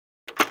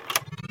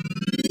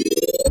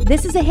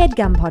This is a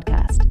HeadGum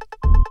podcast.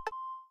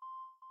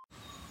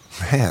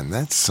 Man,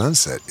 that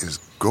sunset is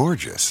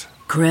gorgeous.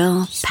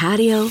 Grill,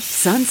 patio,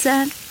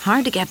 sunset.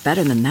 Hard to get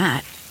better than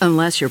that.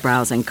 Unless you're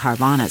browsing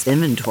Carvana's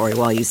inventory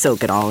while you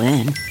soak it all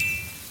in.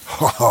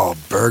 Oh,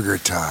 burger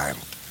time.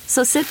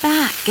 So sit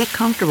back, get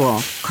comfortable.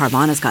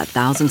 Carvana's got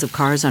thousands of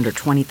cars under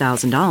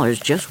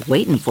 $20,000 just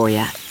waiting for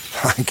you.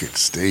 I could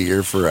stay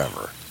here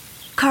forever.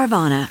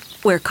 Carvana,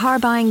 where car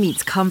buying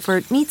meets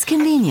comfort meets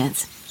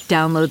convenience.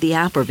 Download the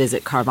app or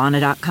visit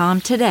Carvana.com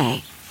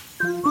today.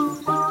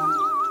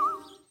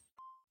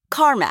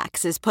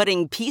 CarMax is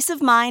putting peace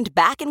of mind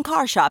back in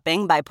car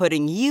shopping by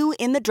putting you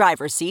in the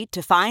driver's seat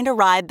to find a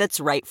ride that's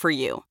right for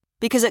you.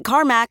 Because at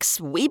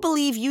CarMax, we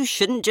believe you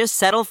shouldn't just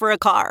settle for a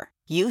car.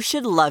 You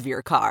should love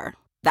your car.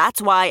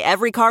 That's why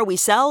every car we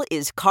sell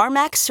is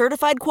CarMax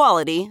certified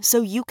quality,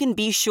 so you can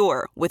be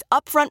sure with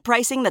upfront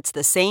pricing that's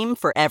the same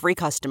for every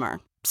customer.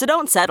 So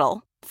don't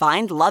settle.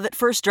 Find love at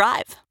first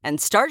drive and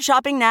start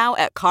shopping now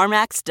at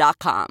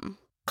CarMax.com.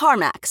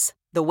 CarMax,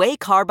 the way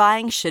car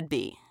buying should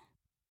be.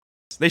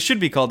 They should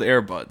be called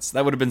Airbuds.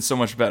 That would have been so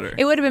much better.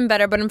 It would have been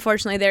better, but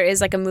unfortunately there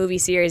is like a movie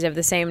series of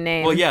the same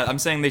name. Well, yeah, I'm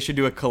saying they should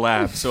do a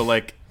collab. So,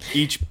 like,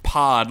 each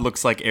pod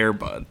looks like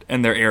Airbud,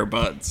 and they're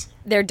Airbuds.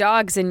 They're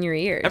dogs in your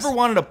ears. Ever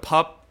wanted a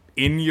pup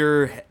in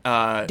your...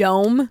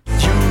 dome?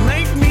 You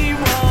make me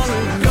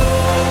wanna go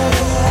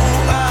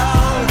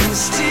out and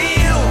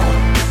steal.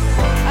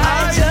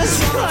 I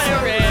just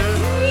wanna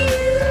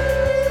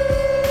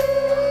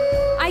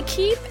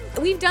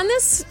We've done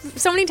this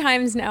so many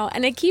times now,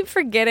 and I keep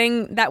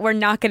forgetting that we're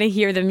not going to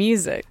hear the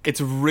music. It's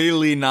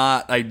really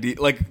not ideal.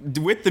 Like,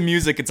 with the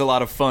music, it's a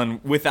lot of fun.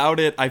 Without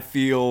it, I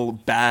feel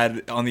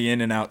bad on the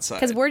in and out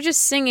side. Because we're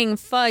just singing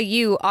 "Fuh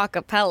You" a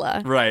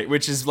cappella. Right,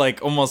 which is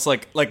like almost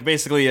like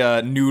basically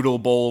a noodle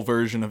bowl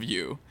version of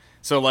you.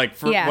 So like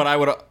what I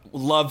would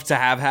love to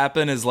have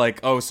happen is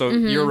like, oh, so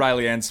you're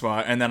Riley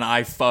Answa, and then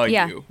I fuh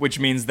you, which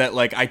means that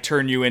like I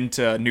turn you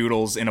into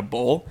noodles in a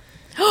bowl.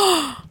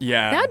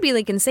 Yeah. That would be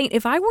like insane.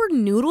 If I were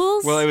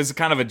noodles. Well, it was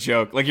kind of a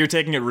joke. Like, you're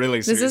taking it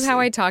really seriously. This is how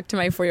I talk to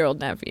my 4-year-old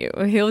nephew.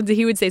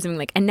 He would say something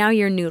like, "And now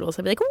you're noodles."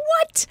 I'd be like,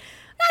 "What?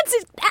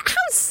 How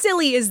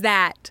silly is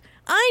that?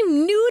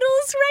 I'm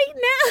noodles right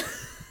now."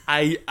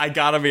 I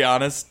gotta be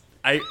honest.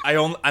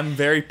 I'm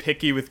very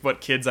picky with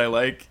what kids I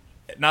like.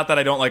 Not that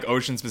I don't like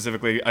Ocean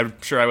specifically. I'm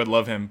sure I would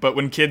love him. But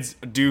when kids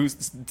do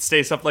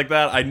say stuff like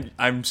that,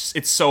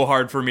 it's so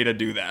hard for me to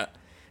do that.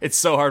 It's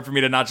so hard for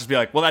me to not just be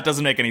like, well, that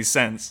doesn't make any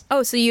sense.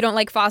 Oh, so you don't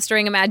like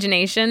fostering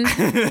imagination?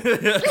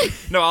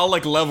 No, I'll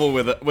like level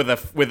with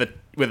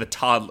a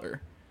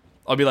toddler.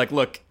 I'll be like,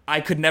 look, I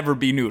could never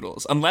be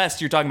noodles unless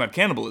you're talking about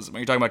cannibalism. Are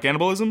you talking about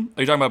cannibalism?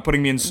 Are you talking about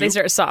putting me in soup? They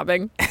start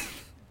sobbing.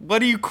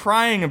 What are you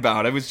crying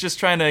about? I was just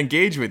trying to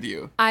engage with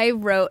you. I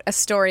wrote a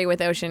story with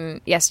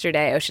Ocean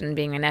yesterday, Ocean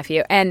being my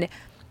nephew, and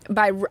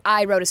by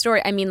I wrote a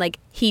story, I mean like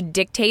he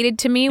dictated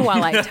to me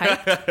while I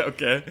typed.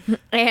 Okay.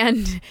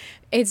 And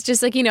it's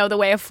just like, the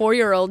way a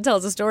 4-year-old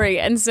tells a story.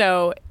 And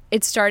so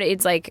it's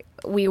like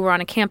we were on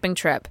a camping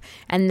trip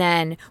and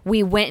then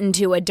we went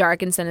into a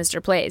dark and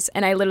sinister place.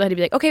 And I literally had to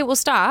be like, okay, well,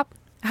 stop.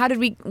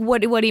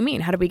 What do you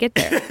mean? How did we get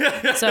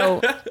there?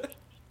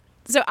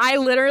 So I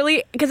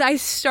literally, because I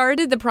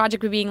started the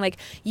project with being like,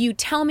 you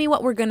tell me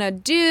what we're going to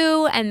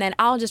do, and then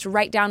I'll just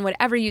write down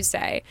whatever you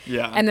say.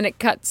 Yeah. And then it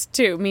cuts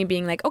to me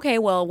being like, okay,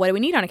 well, what do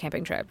we need on a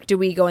camping trip? Do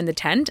we go in the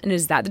tent, and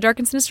is that the dark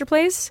and sinister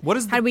place? What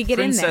does how do we get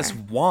princess in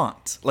there?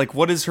 want? Like,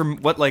 what is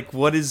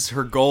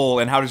her goal,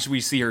 and how does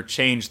we see her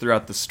change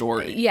throughout the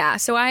story? Yeah,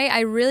 so I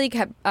really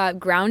kept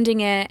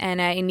grounding it,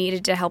 and I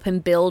needed to help him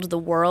build the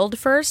world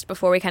first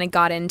before we kind of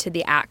got into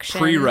the action.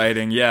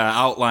 Pre-writing,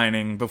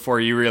 outlining before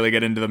you really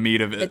get into the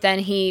meat of it. But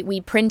then we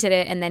printed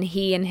it, and then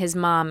he and his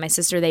mom, my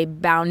sister, they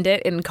bound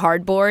it in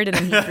cardboard, and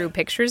then he drew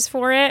pictures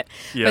for it.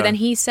 Yeah. But then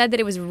he said that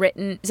it was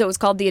written, so it was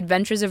called The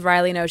Adventures of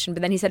Riley and Ocean,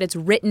 but then he said it's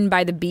written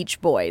by the Beach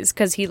Boys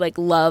because he like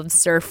loves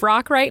surf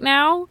rock right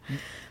now.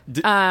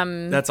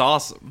 That's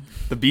awesome.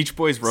 The Beach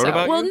Boys wrote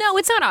about you? Well, no,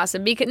 it's not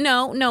awesome because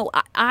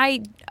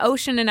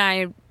Ocean and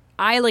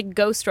I like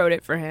ghost wrote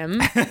it for him.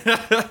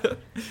 The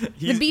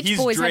Beach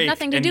Boys Drake, have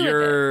nothing to and do with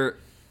it.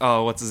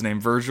 Oh, what's his name?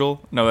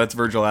 Virgil? No, that's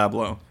Virgil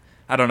Abloh.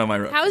 I don't know my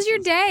references. How's your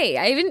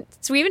day?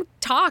 We haven't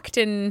talked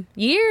in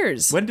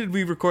years. When did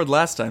we record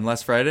last time?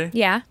 Last Friday?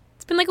 Yeah.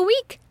 It's been like a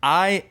week.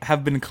 I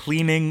have been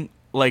cleaning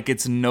like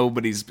it's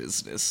nobody's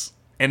business.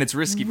 And it's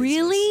risky business.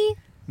 Really?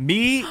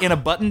 Me in a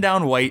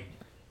button-down white,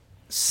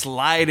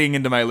 sliding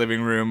into my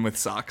living room with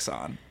socks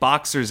on.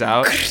 Boxers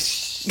out.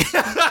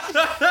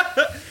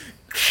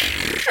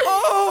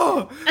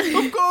 Oh,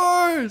 of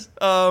course.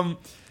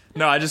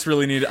 No, I just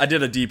really I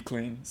did a deep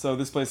clean. So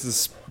this place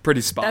is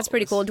pretty spotless. That's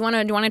pretty cool. Do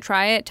you want to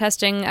try it?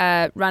 Testing,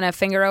 run a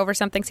finger over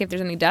something, see if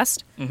there's any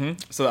dust? Mm-hmm.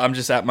 So I'm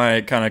just at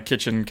my kind of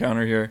kitchen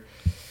counter here.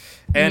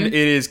 And it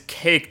is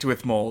caked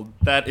with mold.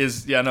 That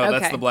is,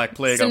 that's the Black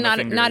Plague on my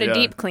finger. So not a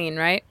deep clean,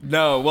 right?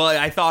 No, well,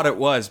 I thought it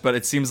was, but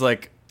it seems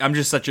like I'm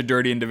just such a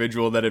dirty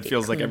individual that it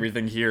feels like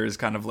everything here is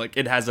kind of like,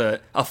 it has a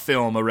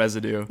film, a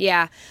residue.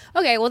 Yeah.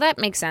 Okay, well, that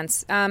makes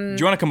sense. Do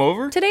you want to come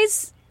over?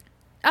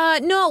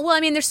 No, well, I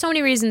mean, there's so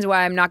many reasons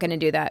why I'm not going to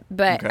do that.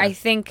 But Okay. I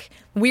think,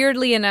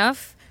 weirdly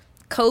enough,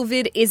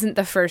 COVID isn't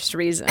the first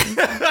reason.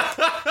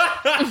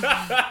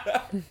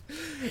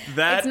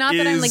 That It's not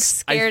that I'm, like, is,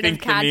 scared I of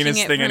think, catching the meanest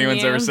it thing from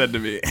anyone's you. ever said to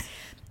me.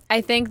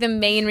 I think the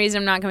main reason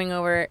I'm not coming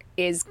over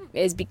is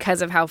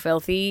because of how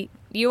filthy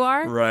you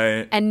are.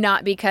 Right. And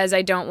not because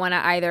I don't want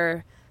to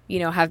either,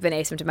 have been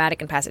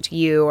asymptomatic and pass it to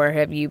you or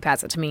have you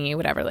pass it to me,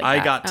 whatever like that.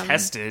 I got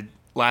tested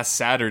last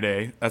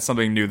Saturday. That's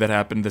something new that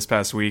happened this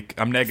past week.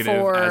 I'm negative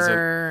as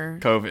For-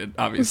 of COVID,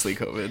 obviously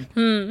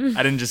COVID.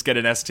 I didn't just get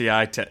an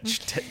STI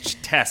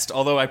test,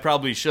 although I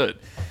probably should.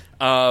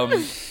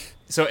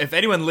 So if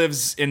anyone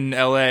lives in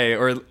LA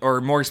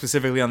or more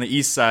specifically on the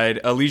east side,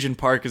 Elysian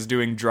Park is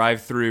doing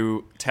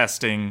drive-through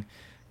testing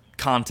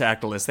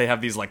contactless. They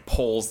have these like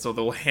poles, so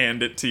they'll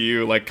hand it to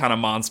you like kind of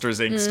Monsters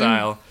Inc.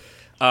 style.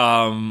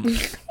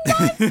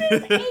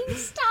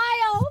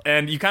 style.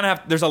 And you kind of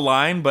have, there's a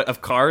line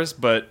of cars,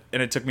 and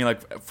it took me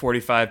like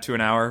 45 to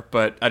an hour,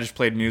 but I just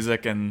played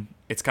music and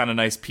it's kind of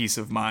nice peace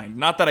of mind.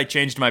 Not that I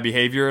changed my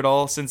behavior at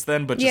all since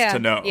then, but just to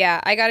know.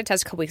 Yeah, I got a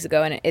test a couple weeks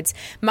ago and it's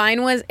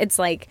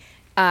like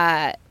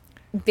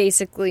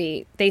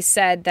basically they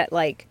said that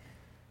like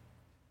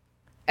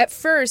at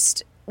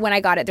first when I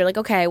got it, they're like,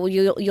 okay, well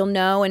you'll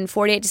know in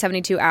 48 to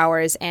 72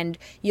 hours and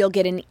you'll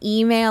get an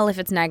email if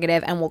it's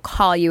negative and we'll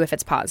call you if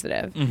it's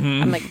positive.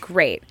 Mm-hmm. I'm like,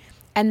 great.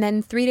 And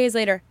then 3 days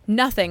later,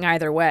 nothing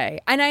either way.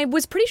 And I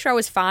was pretty sure I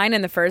was fine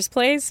in the first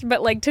place,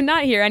 but like to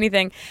not hear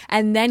anything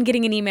and then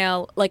getting an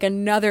email like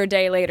another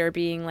day later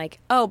being like,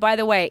 oh, by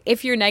the way,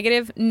 if you're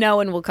negative, no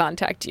one will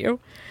contact you.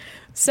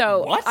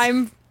 So What?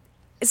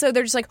 So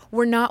they're just like,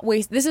 we're not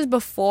wasting. This is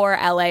before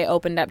LA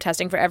opened up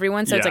testing for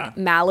everyone. So it's Yeah. like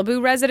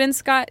Malibu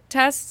residents got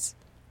tests.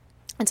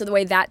 And so the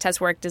way that test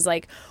worked is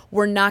like,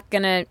 we're not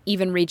going to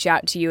even reach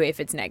out to you if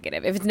it's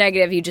negative. If it's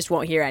negative, you just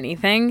won't hear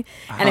anything.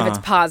 And if it's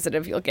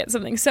positive, you'll get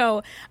something.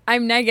 So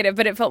I'm negative,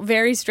 but it felt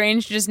very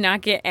strange to just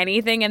not get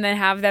anything and then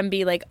have them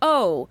be like,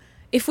 oh,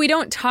 if we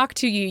don't talk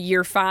to you,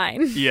 you're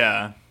fine.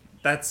 Yeah.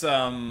 That's,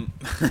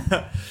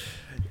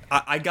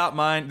 I got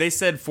mine, they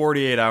said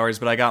 48 hours,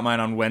 but I got mine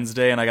on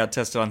Wednesday and I got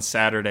tested on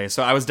Saturday.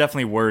 So I was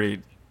definitely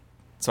worried.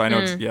 So I know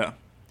it's, yeah.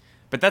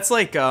 But that's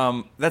like,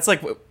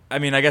 I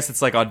mean, I guess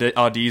it's like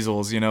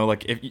audiesels,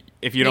 like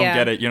if you don't Yeah.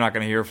 get it, you're not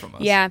going to hear from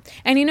us. Yeah.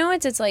 And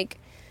it's like,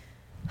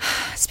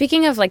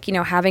 speaking of like,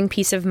 having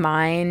peace of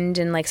mind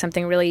and like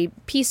something really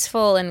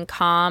peaceful and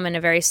calm and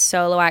a very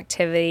solo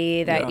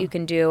activity that Yeah. you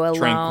can do alone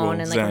Tranquil, and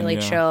like zen, really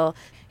yeah. chill,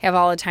 have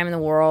all the time in the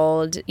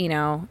world,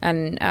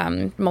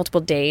 and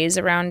multiple days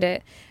around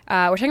it.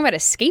 We're talking about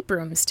escape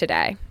rooms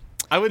today.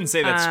 I wouldn't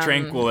say that's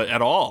tranquil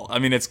at all. I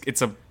mean,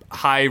 it's a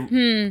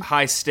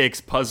high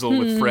stakes puzzle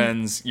with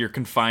friends. You're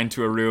confined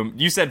to a room.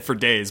 You said for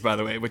days, by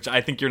the way, which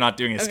I think you're not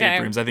doing escape Okay.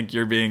 rooms. I think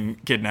you're being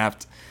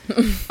kidnapped.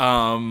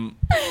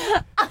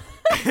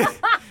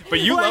 But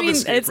you love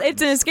escape rooms.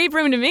 It's an escape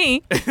room to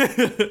me.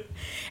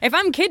 If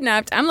I'm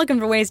kidnapped, I'm looking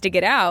for ways to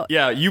get out.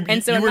 Yeah, you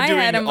And so you in were my doing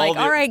head, I'm like,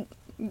 the, all right,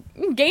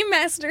 game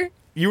master.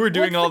 You were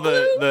doing what's all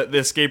the the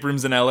escape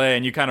rooms in LA,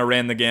 and you kind of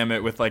ran the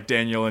gamut with like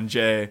Daniel and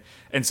Jay.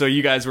 And so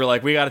you guys were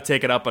like, we got to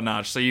take it up a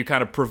notch. So you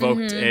kind of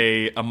provoked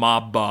a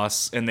mob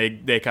boss, and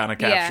they kind of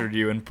captured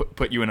you and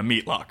put you in a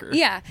meat locker.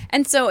 Yeah,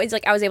 and so it's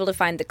like I was able to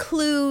find the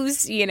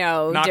clues,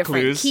 Not different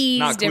clues, keys,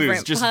 not clues,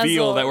 different just puzzles.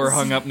 veal that were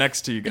hung up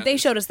next to you guys. They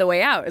showed us the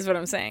way out, is what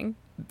I'm saying.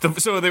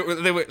 So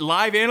they were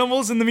live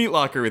animals in the meat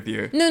locker with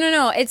you.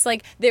 No. It's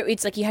like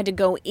you had to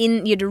go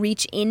in, you had to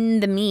reach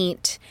in the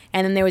meat,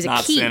 and then there was a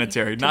Not key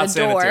sanitary, to not the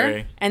door,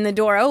 sanitary. and the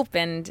door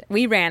opened.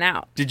 We ran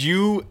out. Did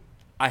you?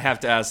 I have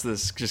to ask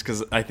this just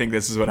because I think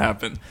this is what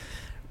happened.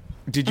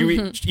 Did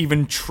you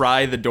even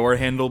try the door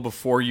handle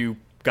before you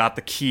got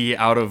the key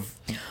out of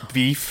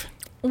beef?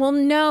 Well,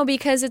 no,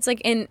 because it's like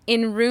in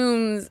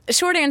rooms.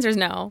 Short answer is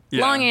no.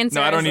 Yeah. Long answer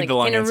No, I don't is need like the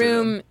long in a answer,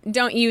 room.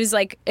 Don't use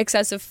like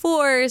excessive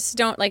force.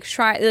 Don't like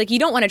try like you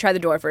don't want to try the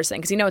door first thing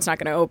because it's not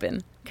going to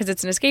open because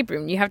it's an escape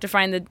room. You have to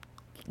find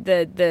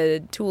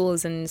the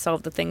tools and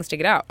solve the things to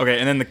get out. Okay,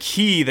 and then the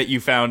key that you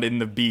found in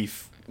the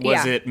beef,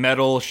 was Yeah. it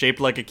metal shaped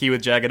like a key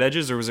with jagged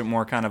edges, or was it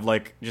more kind of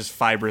like just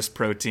fibrous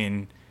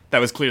protein that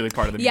was clearly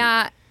part of the meat?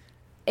 Yeah,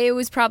 it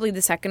was probably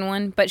the second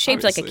one, but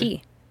shaped like a Obviously.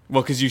 key.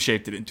 Well, because you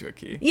shaped it into a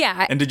key.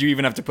 Yeah. And did you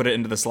even have to put it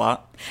into the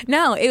slot?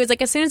 No, it was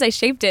like as soon as I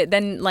shaped it,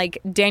 then like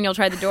Daniel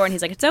tried the door and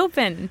he's like, it's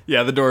open.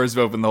 Yeah, the door was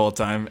open the whole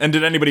time. And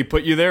did anybody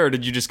put you there, or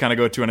did you just kind of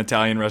go to an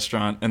Italian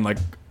restaurant and like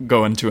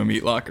go into a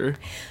meat locker?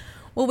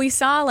 Well, we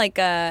saw like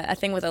a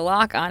thing with a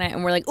lock on it,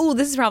 and we're like, "Ooh,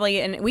 this is probably,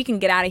 and we can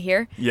get out of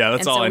here." Yeah,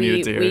 that's And all so I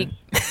needed to hear.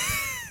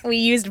 We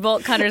used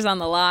bolt cutters on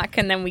the lock,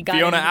 and then we got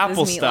Fiona into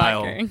Apple this meat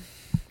style. locker.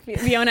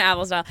 Fiona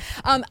Apple style.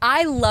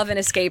 I love an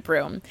escape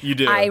room. You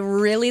do. I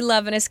really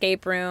love an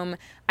escape room.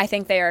 I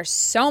think they are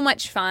so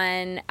much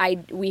fun.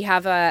 We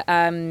have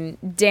a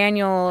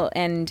Daniel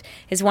and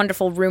his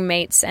wonderful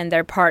roommates and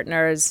their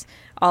partners,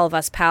 all of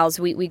us pals.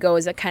 We go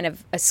as a kind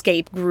of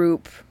escape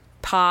group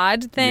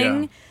pod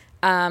thing.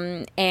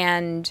 Yeah.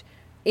 And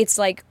it's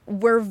like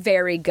we're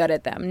very good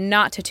at them.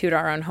 Not to toot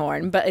our own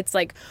horn, but it's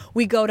like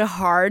we go to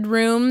hard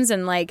rooms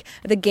and like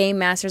the game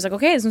master's like,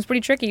 okay, this one's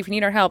pretty tricky if you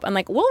need our help. And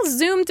like we'll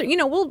zoom through,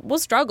 we'll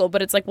struggle,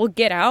 but it's like we'll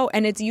get out,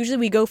 and it's usually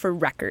we go for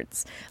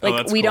records. Like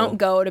that's we cool. don't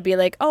go to be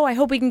like, oh, I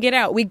hope we can get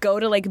out. We go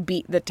to like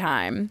beat the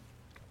time.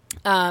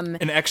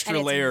 An extra And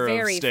it's layer of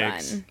very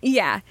stakes. fun.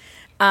 Yeah.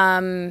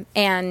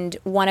 And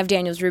one of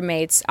Daniel's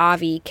roommates,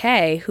 Avi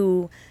K,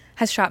 who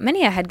has shot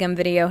many a headgum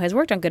video, has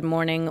worked on Good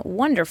Morning,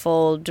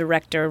 wonderful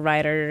director,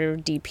 writer,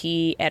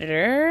 DP,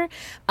 editor.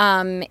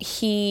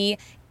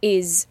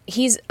 He's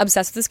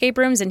obsessed with escape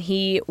rooms, and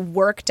he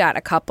worked at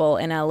a couple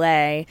in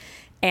LA.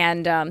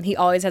 And he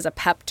always has a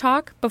pep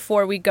talk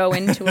before we go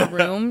into a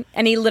room.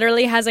 And he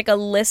literally has like a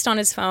list on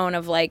his phone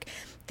of like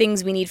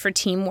things we need for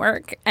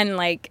teamwork and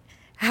like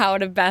how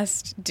to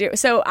best do.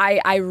 So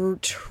I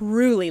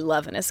truly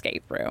love an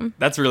escape room.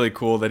 That's really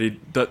cool that he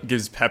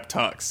gives pep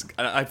talks.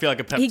 I feel like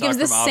a pep He talk gives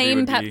the from Avi same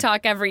would pep be-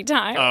 talk every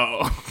time.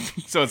 Oh,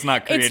 so it's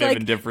not creative like-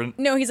 and different.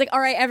 No, he's like, all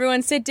right,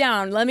 everyone sit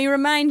down. Let me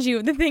remind you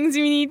of the things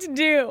you need to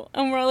do.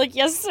 And we're like,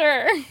 yes,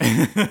 sir.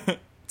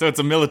 So it's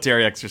a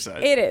military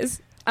exercise. It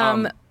is.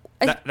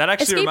 That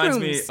actually escape reminds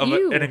me rooms, of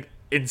you. an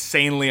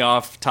insanely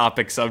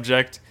off-topic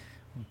subject,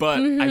 but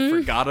Mm-hmm. I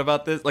forgot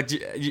about this. Like,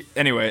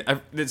 anyway, I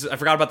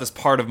forgot about this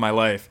part of my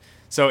life.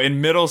 So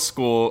in middle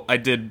school, I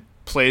did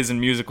plays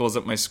and musicals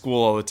at my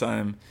school all the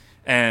time,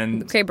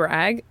 and Okay,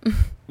 brag.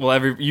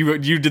 well,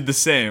 you did the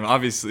same,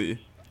 obviously.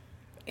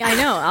 I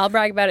know. I'll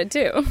brag about it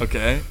too.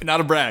 Okay, not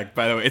a brag,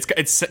 by the way.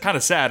 It's kind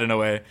of sad in a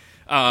way.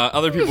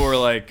 Other people were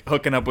like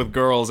hooking up with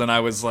girls, and I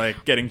was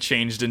like getting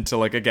changed into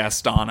like a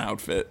Gaston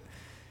outfit.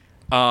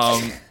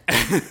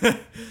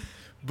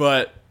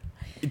 But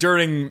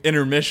during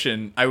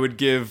intermission, I would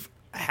give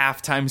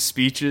halftime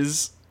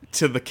speeches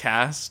to the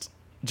cast,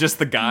 just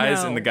the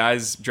guys No. in the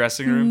guys'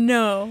 dressing room.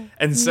 No.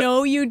 And so-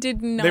 no, you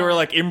did not. They were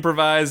like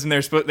improvised, and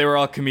they were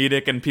all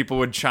comedic, and people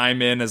would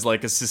chime in as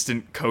like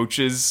assistant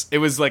coaches. It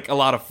was like a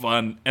lot of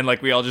fun, and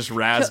like we all just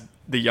razzed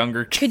the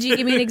younger kids. Could you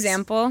give me an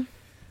example?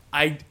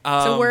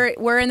 So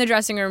we're in the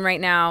dressing room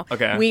right now.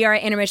 Okay. We are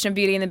at intermission of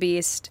Beauty and the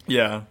Beast.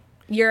 Yeah.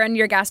 You're in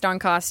your Gaston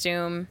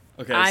costume.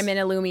 Okay. I'm in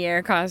a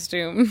Lumiere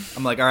costume.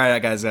 I'm like, all right,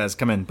 guys,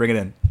 come in, bring it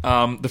in.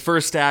 The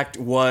first act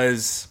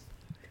was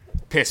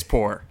piss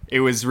poor.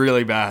 It was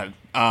really bad.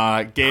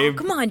 Gabe. Oh,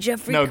 come on,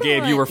 Jeffrey. No, come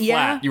Gabe, on. you were flat.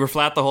 Yeah? You were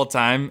flat the whole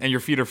time, and your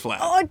feet are flat.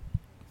 Oh,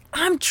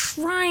 I'm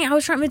trying. I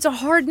was trying. It's a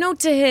hard note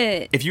to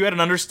hit. If you had an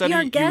understudy,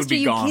 You're a you guest, would be are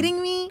you gone.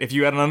 kidding me? If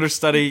you had an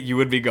understudy, you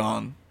would be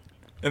gone.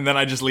 And then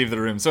I just leave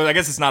the room. So I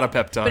guess it's not a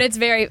pep talk. But it's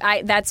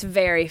that's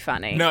very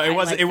funny. no, it I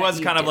was like it that was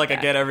you kind of did like a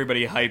that. get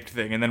everybody hyped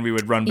thing, and then we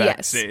would run Yes.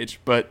 backstage.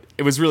 But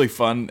it was really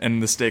fun,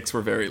 and the stakes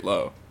were very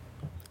low.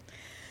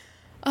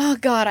 Oh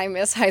God, I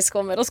miss high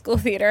school, middle school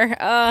theater.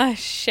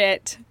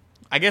 Shit.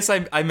 I guess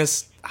I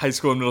miss high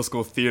school and middle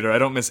school theater. I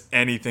don't miss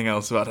anything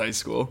else about high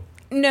school.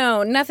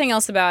 No, nothing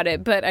else about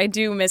it, but I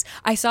do miss.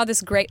 I saw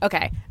this great.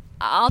 Okay,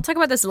 I'll talk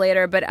about this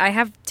later, but I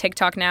have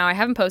TikTok now. I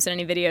haven't posted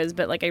any videos,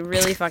 but like I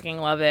really fucking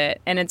love it,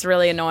 and it's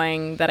really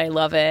annoying that I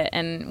love it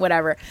and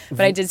whatever.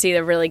 But I did see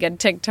the really good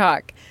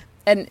TikTok,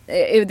 and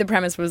the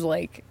premise was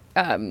like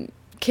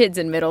kids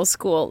in middle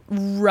school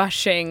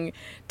rushing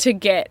to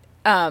get.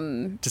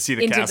 To see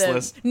the into cast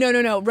list?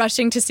 No,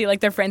 rushing to see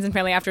like their friends and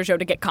family after a show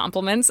to get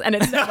compliments, and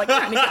instead of like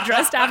trying to get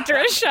dressed after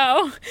a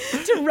show,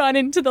 to run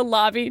into the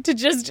lobby to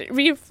just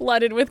be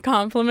flooded with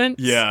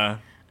compliments. Yeah.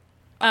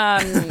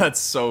 That's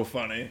so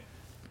funny.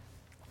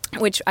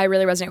 Which I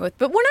really resonate with.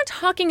 But we're not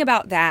talking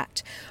about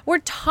that. We're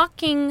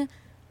talking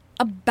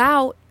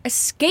about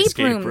escape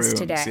rooms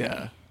today.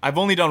 Yeah. I've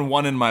only done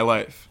one in my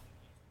life.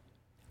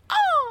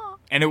 Oh.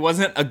 And it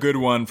wasn't a good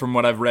one from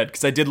what I've read,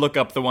 because I did look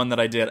up the one that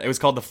I did. It was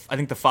called, I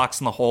think, The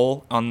Fox in the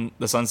Hole on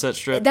the Sunset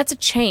Strip. That's a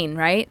chain,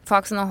 right?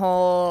 Fox in the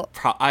Hole.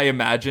 I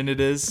imagine it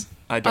is.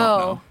 I don't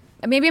know.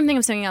 Maybe I'm thinking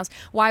of something else.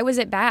 Why was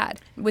it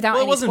bad? Without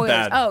Well, it any wasn't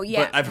spoilers. bad. Oh,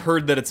 yeah. But I've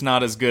heard that it's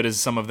not as good as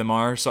some of them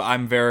are, so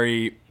I'm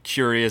very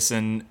curious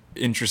and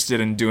interested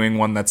in doing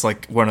one that's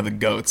like one of the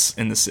goats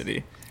in the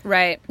city.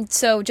 Right.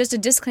 So just a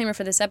disclaimer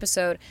for this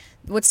episode.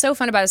 What's so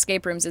fun about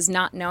escape rooms is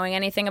not knowing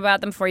anything about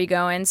them before you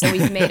go in. So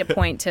we've made a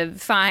point to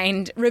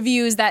find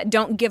reviews that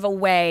don't give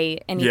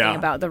away anything Yeah.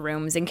 about the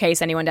rooms in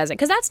case anyone doesn't.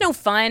 Because that's no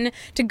fun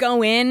to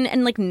go in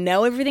and like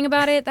know everything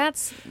about it.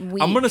 That's weird.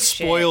 I'm going to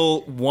shit.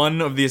 spoil one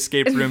of the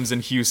escape rooms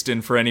in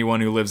Houston for anyone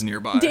who lives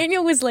nearby.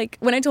 Daniel was like,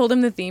 when I told him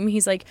the theme,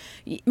 he's like,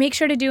 make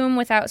sure to do them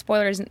without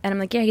spoilers. And I'm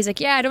like, yeah. He's like,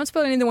 yeah, I don't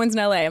spoil any of the ones in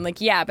LA. I'm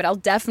like, yeah, but I'll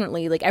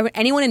definitely, like,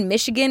 anyone in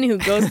Michigan who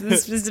goes to the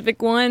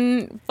specific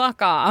one,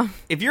 fuck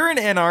off. If you're in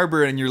Ann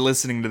Arbor and you're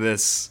listening to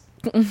this,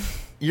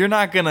 you're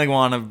not going to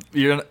want to,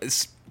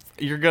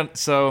 you're going to,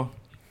 so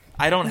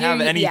I don't have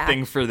Yeah.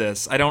 anything for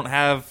this. I don't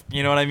have,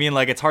 you know what I mean?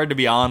 Like, it's hard to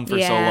be on for so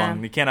Yeah.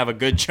 long. You can't have a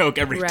good joke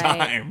every Right.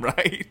 time,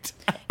 right?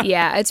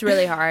 Yeah, it's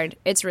really hard.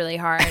 It's really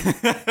hard.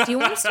 Do you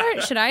want to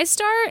start? Should I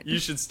start? You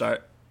should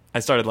start. I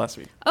started last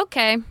week.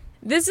 Okay.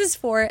 This is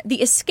for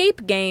the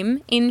Escape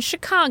Game in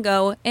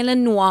Chicago,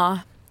 Illinois.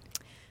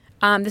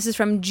 This is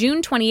from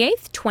June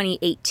 28th,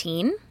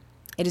 2018.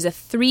 It is a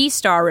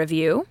 3-star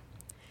review.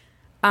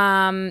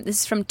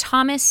 This is from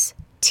Thomas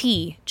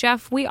T.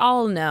 Jeff, we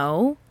all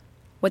know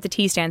what the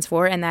T stands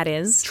for, and that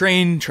is...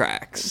 Train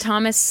tracks.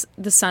 Thomas,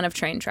 the son of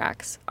train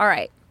tracks. All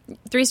right,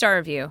 3-star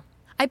review.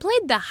 I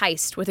played the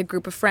heist with a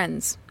group of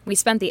friends. We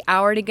spent the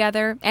hour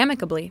together,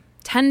 amicably,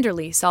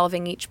 tenderly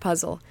solving each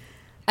puzzle.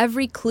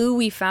 Every clue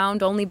we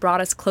found only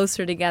brought us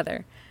closer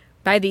together.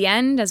 By the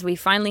end, as we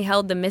finally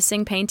held the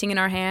missing painting in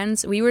our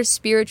hands, we were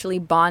spiritually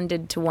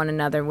bonded to one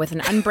another with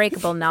an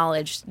unbreakable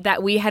knowledge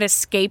that we had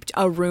escaped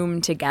a room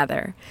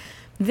together.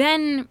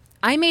 Then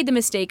I made the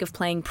mistake of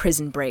playing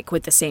Prison Break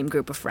with the same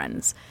group of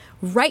friends.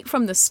 Right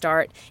from the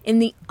start, in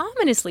the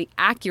ominously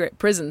accurate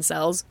prison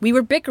cells, we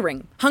were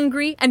bickering,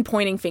 hungry, and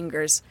pointing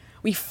fingers.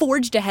 We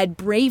forged ahead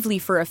bravely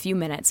for a few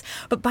minutes,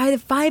 but by the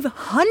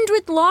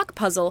 500th lock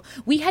puzzle,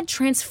 we had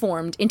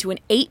transformed into an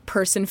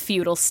 8-person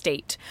feudal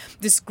state.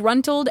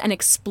 Disgruntled and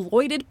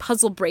exploited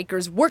puzzle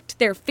breakers worked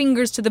their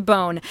fingers to the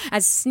bone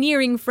as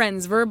sneering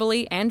friends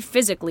verbally and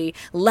physically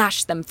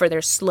lashed them for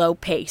their slow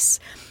pace.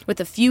 With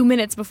a few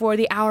minutes before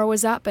the hour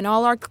was up and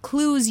all our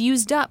clues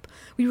used up,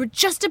 we were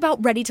just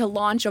about ready to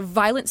launch a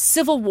violent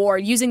civil war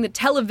using the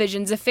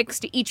televisions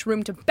affixed to each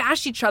room to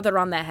bash each other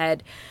on the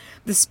head.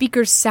 The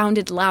speakers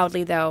sounded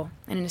loudly, though,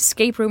 and an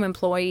escape room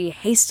employee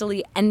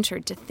hastily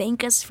entered to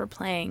thank us for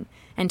playing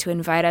and to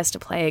invite us to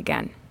play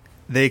again.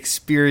 They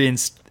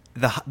experienced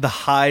the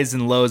highs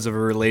and lows of a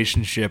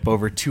relationship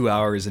over 2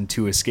 hours in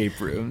 2 escape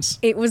rooms.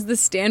 It was the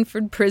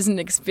Stanford prison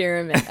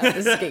experiment of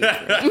escape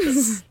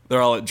rooms.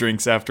 They're all at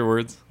drinks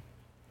afterwards.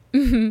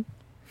 Mm-hmm.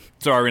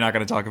 So are we not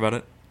going to talk about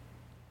it?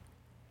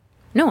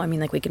 No, I mean,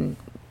 like, we can...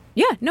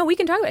 Yeah, no, we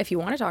can talk about it if you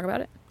want to talk about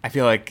it. I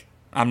feel like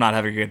I'm not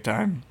having a good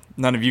time.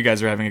 None of you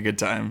guys are having a good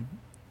time.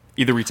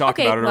 Either we talk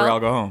about it or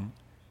I'll go home.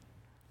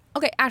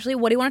 Okay, Ashley,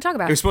 what do you want to talk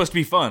about? It was supposed to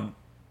be fun.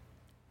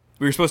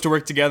 We were supposed to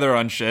work together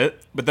on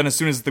shit, but then as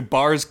soon as the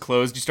bars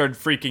closed, you started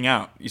freaking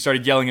out. You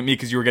started yelling at me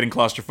because you were getting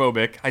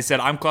claustrophobic. I said,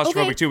 I'm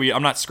claustrophobic too, but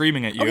I'm not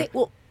screaming at you. Okay,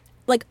 well,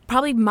 like,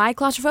 probably my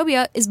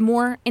claustrophobia is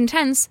more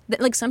intense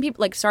than, like, some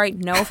people, like, sorry,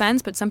 no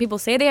offense, but some people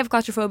say they have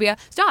claustrophobia.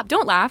 Stop,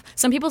 don't laugh.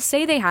 Some people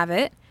say they have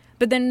it,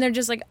 but then they're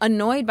just, like,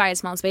 annoyed by a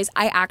small space.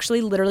 I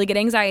actually literally get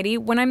anxiety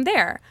when I'm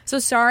there. So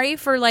sorry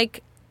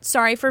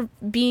for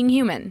being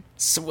human.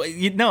 So,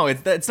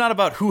 it's not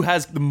about who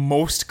has the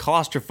most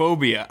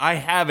claustrophobia. I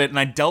have it, and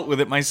I dealt with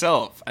it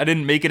myself. I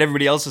didn't make it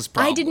everybody else's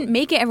problem. I didn't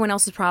make it everyone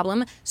else's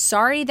problem.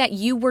 Sorry that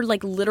you were,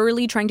 like,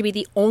 literally trying to be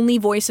the only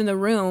voice in the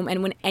room,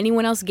 and when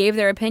anyone else gave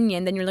their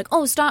opinion, then you're like,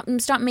 oh, stop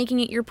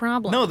making it your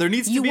problem. No, there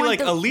needs to be, like,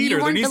 a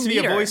leader. There needs to be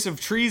a voice of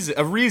treason,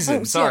 of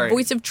reason. Sorry. Yeah,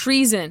 voice of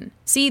treason.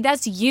 See,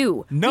 that's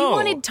you. No. You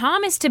wanted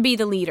Thomas to be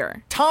the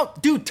leader.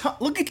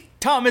 Look at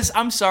Thomas.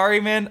 I'm sorry,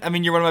 man. I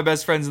mean, you're one of my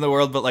best friends in the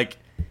world, but, like,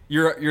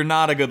 you're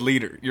not a good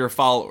leader. You're a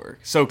follower.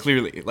 So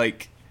clearly,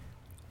 like,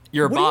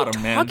 you're a bottom,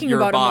 man. What are you talking you're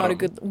about? a bottom. I'm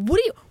not a good.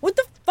 What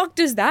the fuck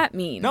does that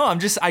mean? No, I'm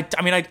just. I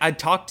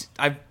talked.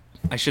 I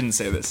shouldn't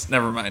say this.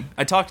 Never mind.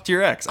 I talked to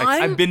your ex.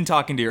 I've been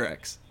talking to your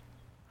ex.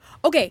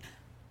 Okay,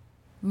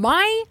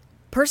 my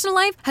personal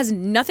life has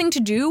nothing to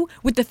do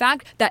with the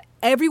fact that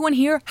everyone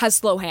here has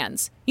slow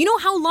hands. You know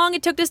how long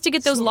it took us to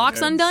get those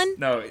locks undone?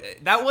 No,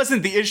 that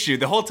wasn't the issue.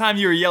 The whole time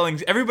you were yelling,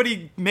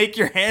 everybody make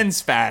your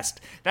hands fast.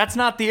 That's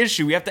not the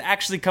issue. We have to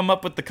actually come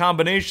up with the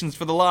combinations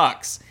for the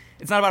locks.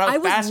 It's not about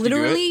how fast you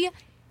do it.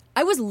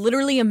 I was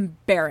literally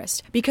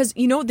embarrassed because,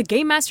 you know, the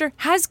game master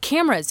has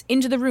cameras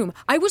into the room.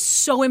 I was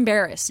so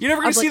embarrassed. You're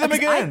never going to see them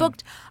again.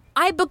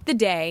 I booked the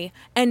day,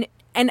 and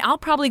I'll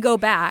probably go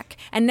back,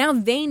 and now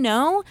they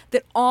know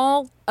that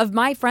all of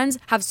my friends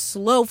have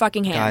slow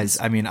fucking hands.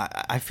 Guys, I mean,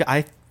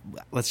 I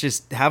let's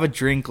just have a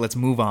drink. Let's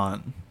move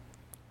on.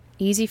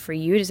 Easy for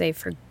you to say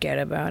forget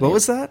about it. What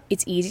was that?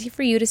 It's easy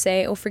for you to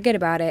say, oh, forget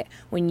about it,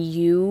 when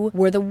you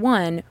were the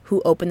one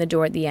who opened the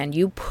door at the end.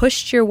 You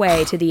pushed your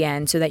way to the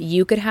end so that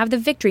you could have the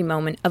victory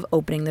moment of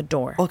opening the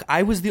door. Look,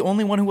 I was the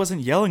only one who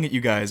wasn't yelling at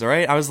you guys, all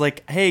right? I was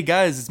like, hey,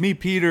 guys, it's me,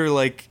 Peter.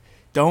 Like,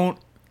 don't...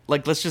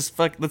 Like,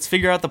 let's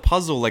figure out the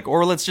puzzle, like,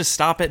 or let's just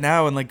stop it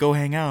now and, like, go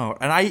hang out.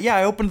 And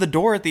I opened the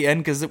door at the end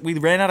because we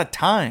ran out of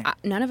time.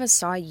 None of us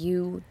saw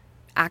you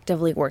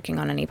actively working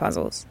on any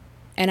puzzles.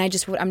 And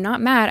I'm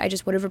not mad, I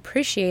just would have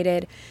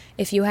appreciated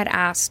if you had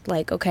asked,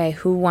 like, okay,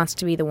 who wants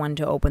to be the one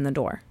to open the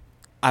door?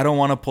 I don't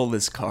want to pull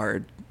this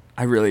card.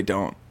 I really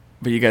don't.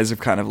 But you guys have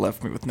kind of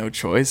left me with no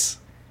choice.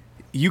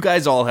 You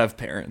guys all have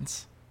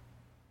parents.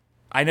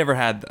 I never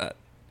had that.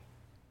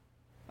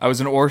 I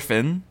was an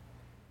orphan.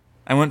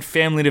 I went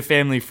family to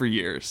family for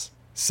years.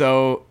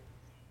 So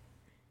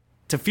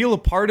to feel a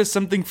part of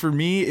something for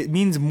me, it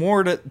means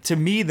more to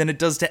me than it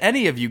does to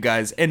any of you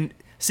guys. And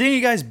seeing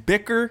you guys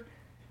bicker,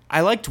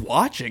 I liked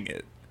watching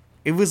it.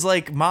 It was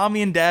like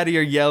mommy and daddy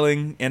are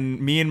yelling and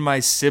me and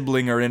my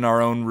sibling are in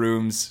our own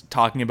rooms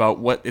talking about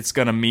what it's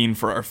going to mean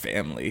for our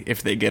family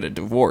if they get a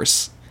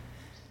divorce.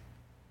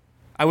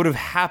 I would have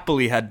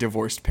happily had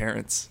divorced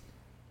parents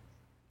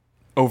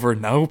over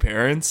no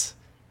parents.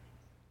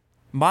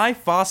 My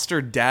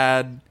foster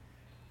dad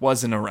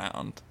wasn't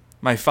around.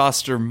 My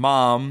foster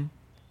mom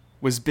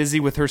was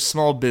busy with her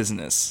small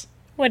business.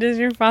 What does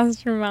your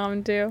foster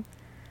mom do?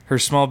 Her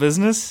small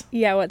business?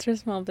 Yeah, what's her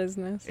small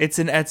business? It's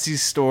an Etsy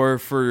store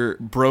for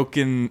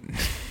broken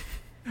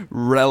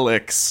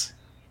relics.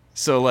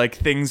 So, like,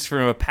 things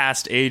from a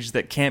past age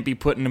that can't be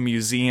put in a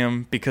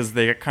museum because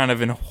they're kind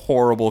of in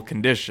horrible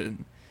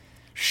condition.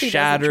 She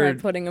doesn't try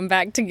putting them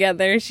back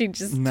together. She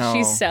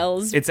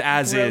sells. It's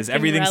as is. broken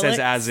Everything says relics.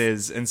 as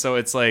is, and so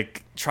it's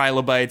like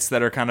trilobites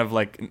that are kind of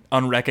like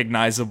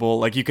unrecognizable.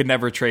 Like you could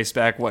never trace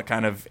back what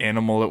kind of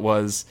animal it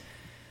was.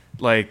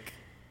 Like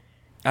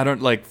I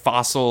don't like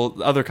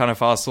other kind of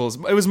fossils.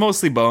 It was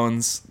mostly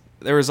bones.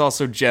 There was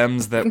also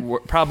gems that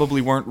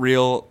probably weren't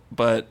real,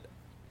 but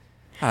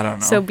I don't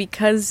know. So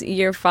because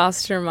your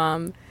foster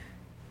mom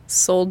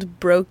sold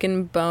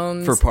broken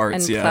bones For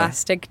parts, and yeah.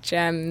 plastic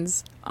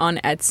gems on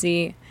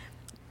Etsy,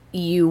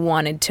 you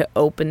wanted to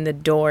open the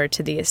door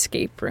to the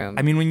escape room.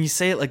 I mean, when you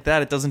say it like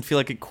that, it doesn't feel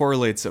like it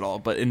correlates at all.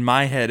 But in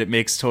my head, it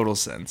makes total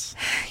sense.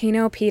 You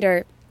know,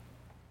 Peter,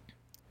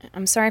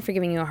 I'm sorry for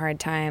giving you a hard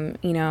time.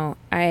 You know,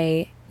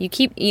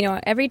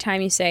 every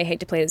time you say I hate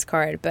to play this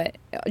card, but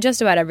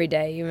just about every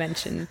day you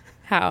mention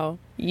how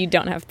you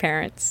don't have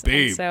parents.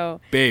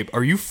 Babe,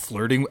 are you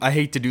flirting? I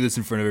hate to do this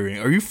in front of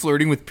everyone. Are you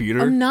flirting with Peter?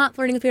 I'm not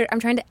flirting with Peter. I'm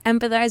trying to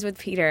empathize with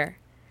Peter.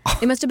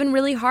 It must have been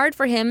really hard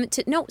for him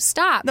to... No,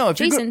 stop. No,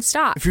 Jason,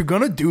 stop. If you're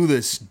gonna do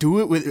this,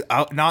 do it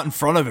not in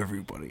front of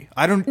everybody.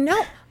 I don't...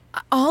 No,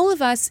 all of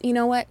us, you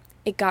know what?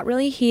 It got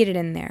really heated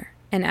in there.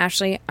 And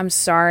Ashley, I'm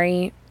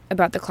sorry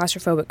about the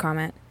claustrophobic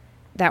comment.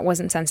 That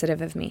wasn't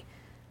sensitive of me.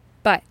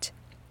 But,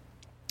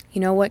 you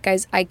know what,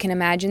 guys? I can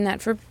imagine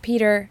that for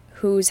Peter,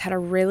 who's had a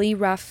really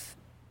rough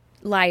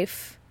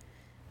life,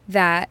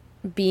 that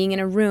being in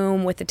a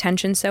room with the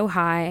tension so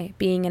high,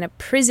 being in a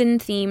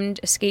prison-themed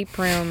escape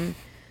room,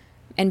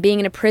 and being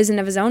in a prison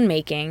of his own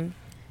making,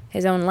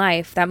 his own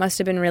life, that must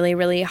have been really,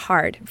 really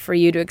hard for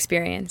you to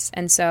experience.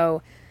 And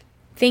so,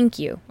 thank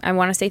you. I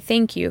want to say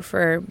thank you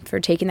for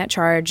taking that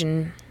charge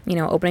and, you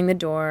know, opening the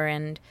door.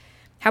 And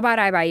how about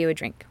I buy you a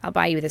drink? I'll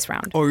buy you this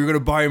round. Oh, you're gonna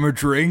buy him a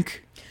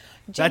drink?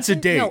 That's a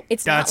date. No,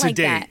 it's That's not like a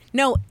date. that.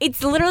 No,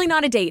 it's literally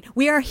not a date.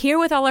 We are here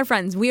with all our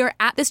friends. We are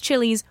at this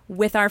Chili's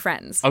with our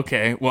friends.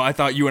 Okay, well, I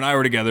thought you and I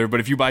were together, but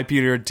if you buy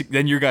Peter,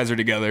 then you guys are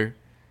together.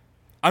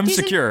 I'm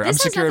Jason, secure. I'm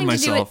this has secure in nothing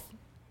to do with- myself.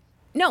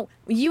 No,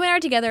 you and I are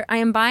together. I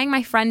am buying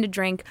my friend a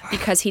drink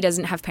because he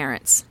doesn't have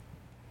parents.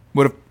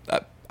 What if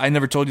I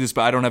never told you this,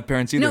 but I don't have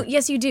parents either? No,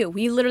 yes, you do.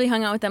 We literally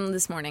hung out with them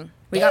this morning.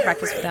 We got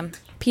breakfast with them.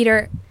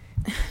 Peter,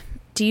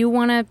 do you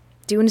want to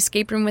do an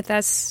escape room with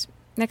us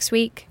next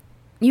week?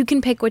 You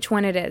can pick which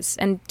one it is.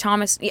 And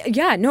Thomas,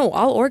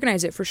 I'll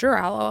organize it for sure.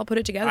 I'll put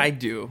it together. I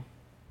do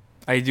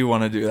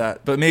want to do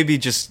that, but maybe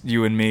just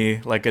you and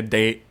me, like a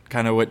date,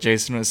 kind of what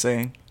Jason was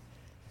saying.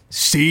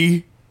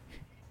 See?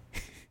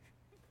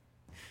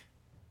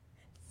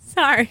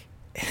 Sorry.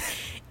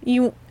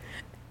 You...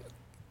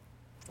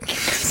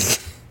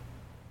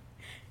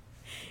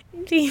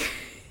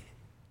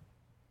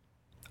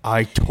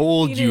 I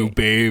told Peter. you,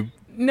 babe.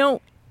 No,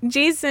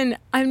 Jason,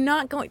 I'm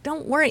not going...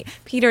 Don't worry.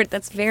 Peter,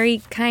 that's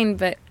very kind,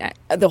 but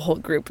the whole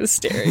group is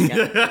staring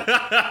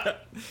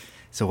at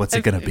So what's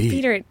it gonna be?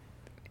 Peter,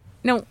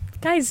 no,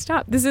 guys,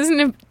 stop. This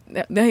isn't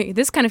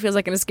this kind of feels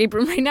like an escape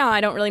room right now. I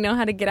don't really know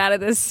how to get out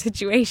of this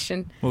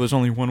situation. Well, there's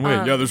only one way.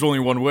 Yeah, there's only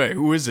one way.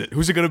 Who is it?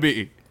 Who's it gonna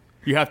be?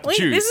 You have to Wait,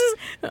 choose.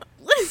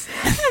 what is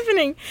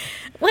happening?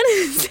 What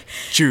is...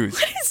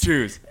 Choose.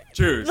 Choose.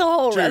 The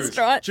whole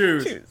restaurant.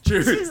 Choose.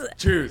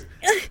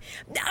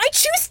 I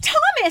choose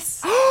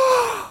Thomas.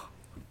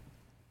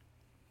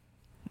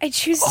 I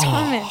choose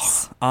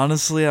Thomas.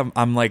 Honestly,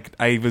 I'm like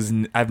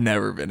I've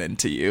never been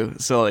into you,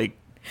 so like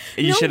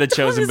you No, should have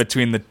chosen Thomas-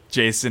 between the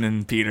Jason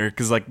and Peter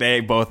because like they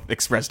both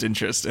expressed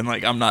interest, and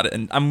like I'm not.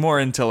 I'm more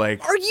into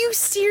like Are you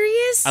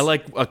serious? I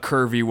like a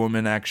curvy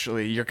woman.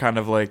 Actually, you're kind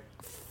of like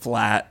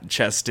flat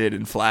chested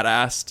and flat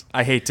assed.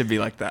 I hate to be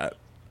like that.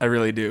 I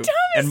really do.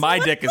 And my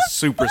what dick is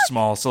super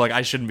small, so like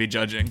I shouldn't be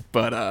judging.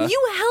 But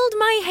You held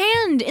my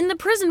hand in the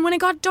prison when it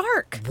got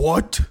dark.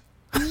 What?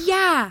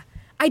 Yeah.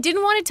 I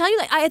didn't want to tell you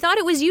that. I thought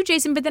it was you,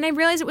 Jason, but then I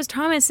realized it was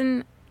Thomas,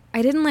 and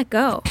I didn't let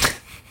go.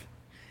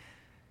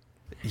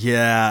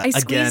 Yeah. I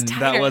squeezed again, tighter.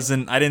 that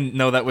wasn't. I didn't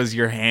know that was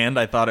your hand.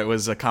 I thought it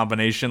was a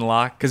combination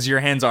lock because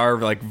your hands are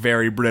like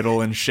very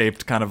brittle and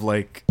shaped kind of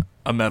like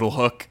a metal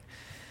hook,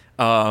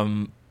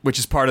 which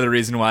is part of the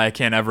reason why I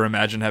can't ever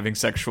imagine having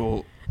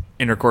sexual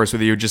intercourse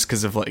with you, just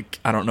because of like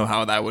I don't know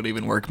how that would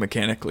even work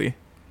mechanically.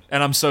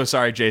 And I'm so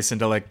sorry, Jason,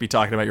 to like be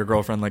talking about your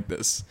girlfriend like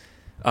this.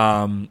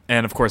 And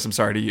of course, I'm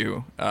sorry to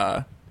you.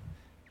 I'm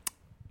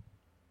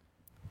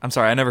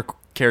sorry, I never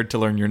cared to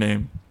learn your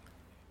name.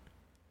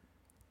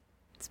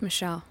 It's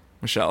Michelle.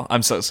 Michelle,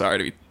 I'm so sorry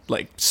to be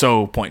like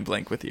so point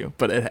blank with you,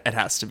 but it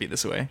has to be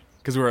this way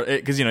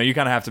because you know you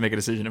kind of have to make a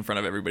decision in front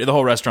of everybody. The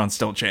whole restaurant's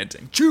still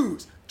chanting,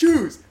 choose.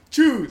 Guys,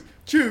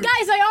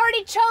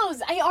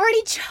 I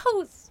already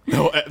chose.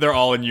 No, they're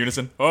all in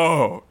unison.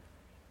 Oh,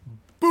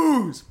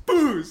 booze.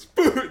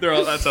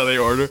 That's how they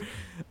order.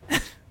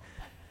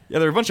 Yeah,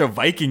 there are a bunch of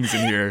Vikings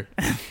in here.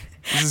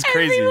 This is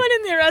crazy. Everyone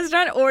in the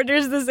restaurant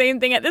orders the same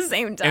thing at the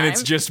same time. And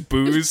it's just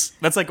booze.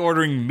 That's like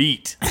ordering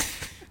meat.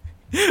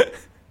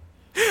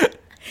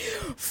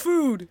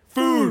 Food.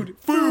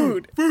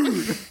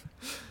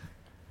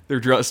 They're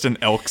dressed in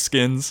elk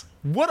skins.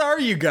 What are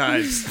you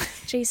guys?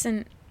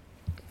 Jason,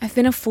 I've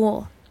been a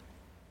fool.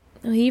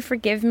 Will you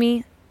forgive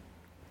me?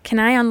 Can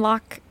I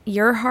unlock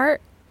your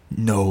heart?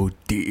 No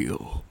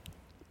deal.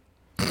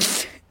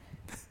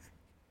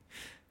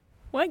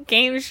 What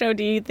game show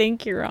do you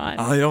think you're on?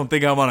 I don't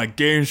think I'm on a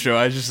game show.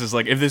 I just is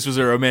like, if this was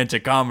a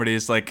romantic comedy,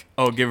 it's like,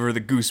 oh, give her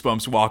the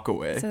goosebumps, walk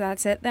away. So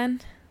that's it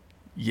then?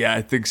 Yeah,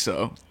 I think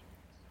so.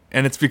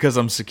 And it's because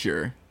I'm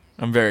secure.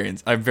 I'm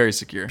very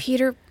secure.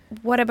 Peter,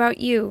 what about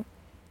you?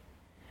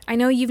 I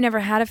know you've never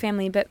had a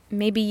family, but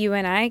maybe you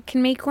and I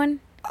can make one?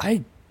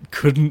 I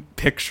couldn't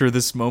picture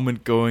this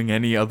moment going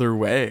any other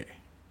way.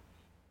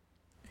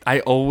 I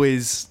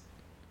always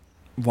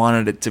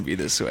wanted it to be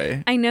this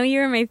way. I know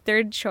you're my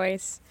third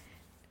choice,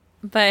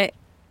 but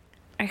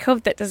I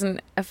hope that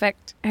doesn't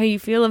affect how you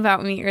feel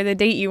about me or the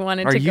date you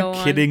wanted to go on. Are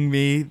you kidding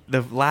me?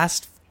 The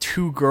last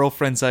 2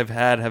 girlfriends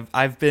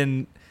I've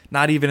been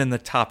not even in the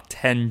top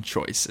 10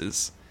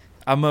 choices.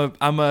 I'm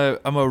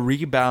a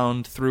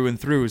rebound through and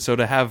through. So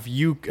to have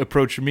you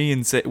approach me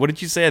and say, what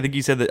did you say? I think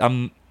you said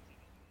that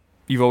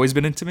you've always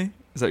been into me.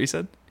 Is that what you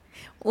said?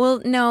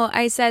 Well, no,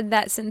 I said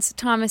that since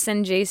Thomas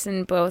and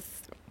Jason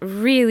both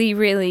really,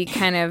 really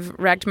kind of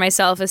wrecked my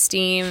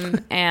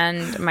self-esteem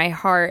and my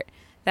heart,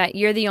 that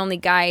you're the only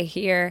guy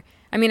here.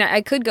 I mean,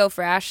 I could go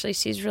for Ashley.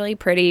 She's really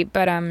pretty,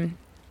 but I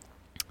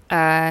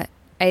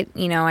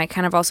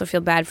kind of also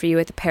feel bad for you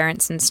with the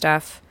parents and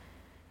stuff.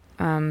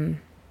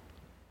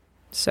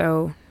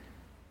 So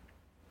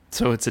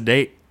it's a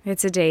date.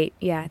 It's a date.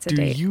 Yeah, it's a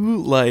date. Do you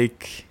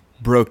like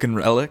broken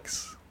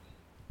relics?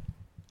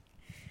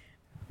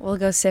 We'll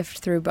go sift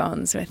through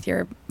bones with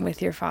your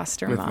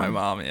foster mom. With my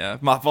mom, yeah.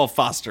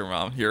 Foster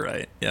mom. You're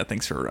right. Yeah,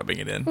 thanks for rubbing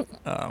it in.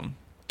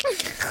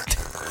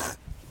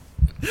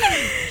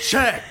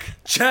 Check.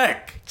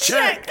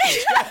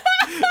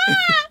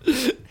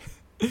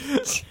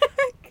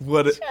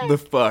 What the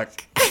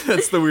fuck?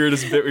 That's the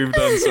weirdest bit we've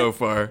done so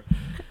far.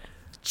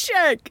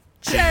 Check.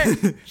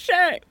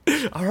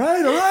 All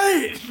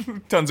right.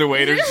 Tons of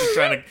waiters just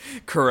trying to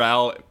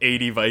corral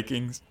 80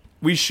 Vikings.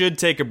 We should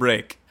take a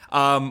break.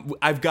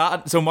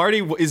 Marty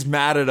is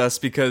mad at us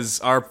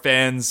because our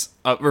fans,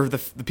 or the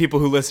people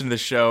who listen to the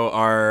show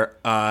are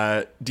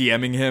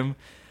DMing him.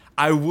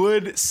 I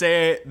would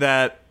say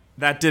that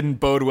didn't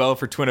bode well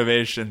for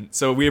Twinnovation.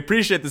 So we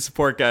appreciate the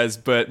support, guys,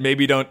 but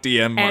maybe don't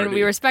DM Marty. And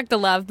we respect the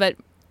love, but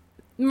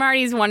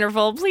Marty's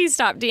wonderful. Please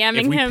stop DMing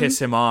him. If we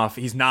piss him off,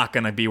 he's not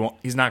gonna be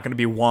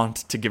want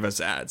to give us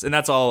ads, and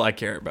that's all I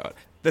care about.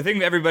 The thing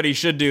that everybody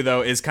should do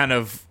though is kind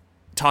of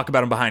talk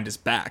about him behind his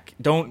back.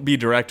 Don't be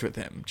direct with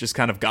him. Just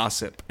kind of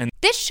gossip. And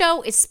this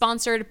show is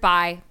sponsored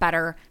by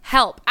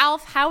BetterHelp.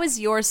 Alf, how is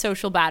your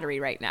social battery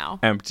right now?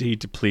 Empty,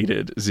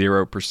 depleted,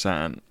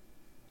 0%.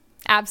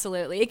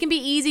 Absolutely. It can be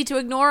easy to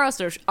ignore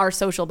our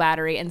social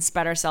battery and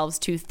spread ourselves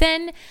too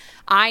thin.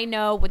 I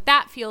know what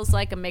that feels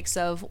like, a mix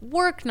of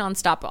work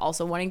nonstop, but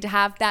also wanting to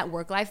have that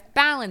work-life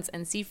balance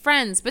and see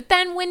friends. But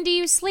then when do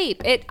you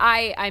sleep?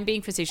 I'm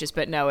being facetious,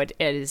 but no, it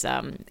is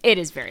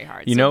very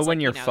hard. You know when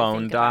your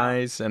phone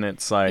dies and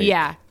it's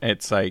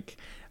like,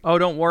 oh,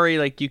 don't worry,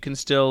 like you can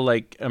still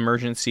like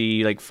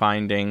emergency like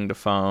finding the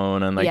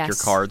phone and like your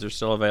cards are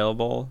still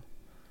available?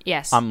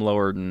 Yes. I'm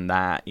lower than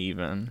that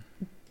even.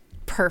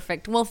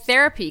 Perfect. Well,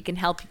 therapy can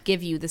help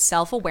give you the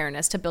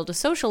self-awareness to build a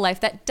social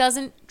life that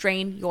doesn't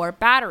drain your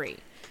battery.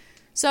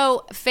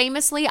 So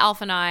famously,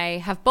 Alf and I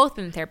have both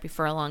been in therapy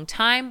for a long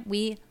time.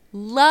 We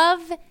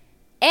love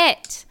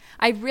it.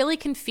 I really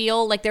can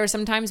feel like there are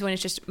some times when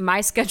it's just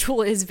my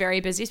schedule is very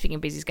busy, speaking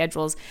of busy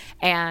schedules,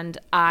 and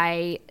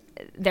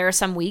there are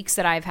some weeks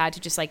that I've had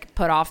to just like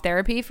put off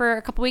therapy for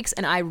a couple weeks,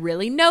 and I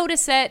really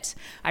notice it.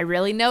 I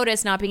really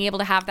notice not being able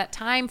to have that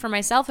time for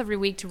myself every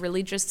week to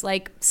really just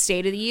like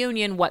state of the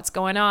union, what's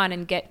going on,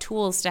 and get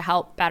tools to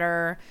help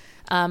better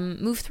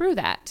move through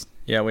that.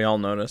 Yeah, we all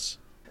notice.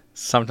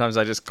 Sometimes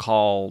I just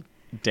call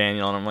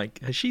Daniel and I'm like,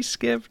 has she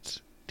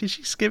skipped? Did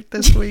she skip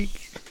this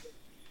week?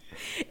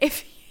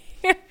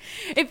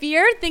 If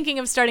you're thinking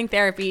of starting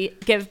therapy,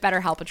 give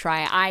BetterHelp a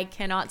try. I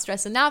cannot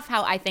stress enough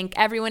how I think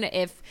everyone,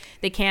 if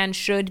they can,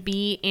 should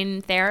be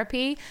in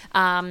therapy.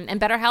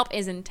 And BetterHelp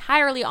is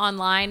entirely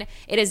online.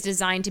 It is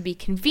designed to be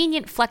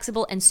convenient,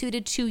 flexible, and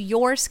suited to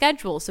your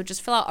schedule. So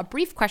just fill out a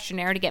brief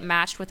questionnaire to get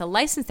matched with a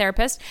licensed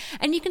therapist,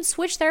 and you can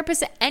switch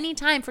therapists at any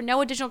time for no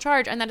additional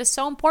charge. And that is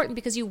so important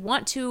because you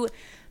want to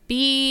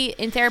be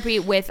in therapy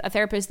with a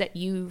therapist that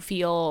you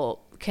feel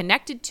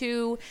connected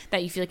to,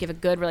 that you feel like you have a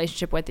good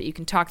relationship with, that you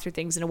can talk through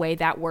things in a way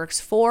that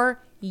works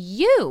for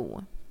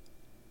you.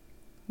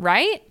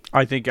 Right?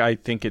 I think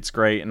it's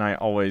great, and I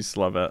always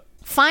love it.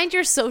 Find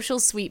your social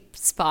sweet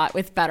spot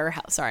with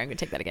BetterHelp. Sorry, I'm going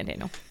to take that again,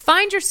 Daniel.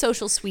 Find your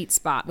social sweet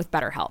spot with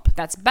BetterHelp.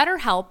 That's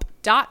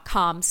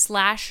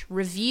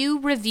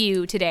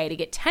BetterHelp.com/review today to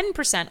get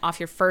 10% off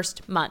your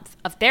first month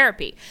of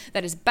therapy.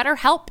 That is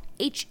BetterHelp,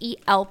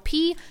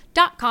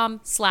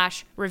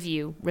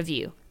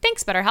 HELP.com/review.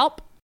 Thanks, BetterHelp.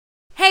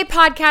 Hey,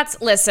 Podcats,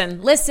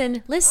 listen.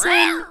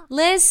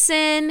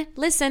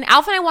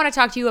 Alf and I want to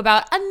talk to you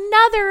about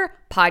another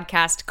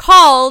podcast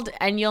called,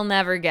 and you'll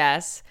never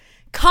guess,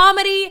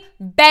 Comedy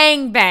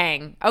Bang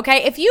Bang.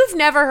 Okay, if you've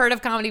never heard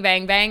of Comedy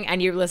Bang Bang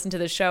and you listen to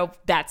the show,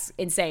 that's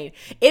insane.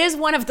 It is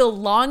one of the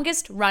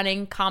longest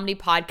running comedy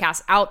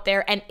podcasts out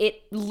there, and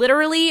it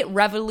literally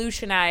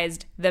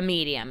revolutionized the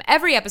medium.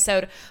 Every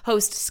episode,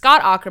 host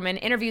Scott Aukerman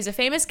interviews a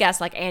famous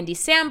guest like Andy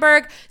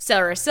Samberg,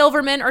 Sarah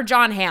Silverman, or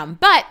John Hamm.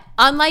 But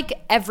unlike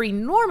every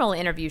normal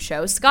interview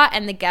show, Scott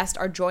and the guest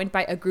are joined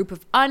by a group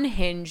of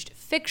unhinged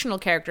fictional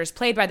characters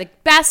played by the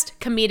best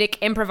comedic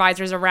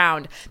improvisers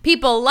around.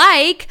 People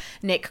like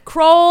Nick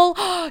Kroll,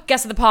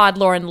 guest of the pod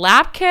Lauren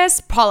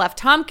Lapkus, Paul F.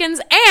 Tompkins,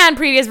 and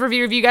previous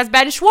review guest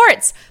Ben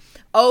Schwartz.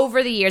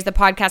 Over the years, the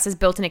podcast has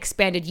built an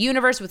expanded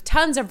universe with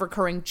tons of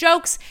recurring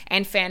jokes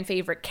and fan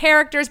favorite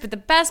characters, but the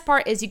best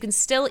part is you can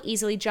still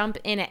easily jump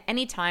in at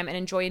any time and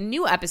enjoy a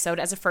new episode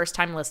as a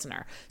first-time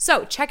listener.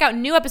 So check out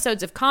new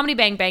episodes of Comedy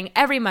Bang Bang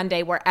every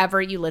Monday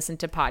wherever you listen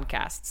to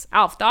podcasts.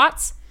 Alf,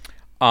 thoughts?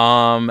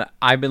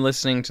 I've been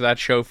listening to that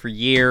show for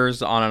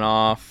years, on and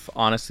off,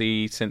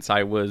 honestly, since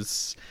I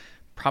was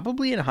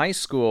probably in high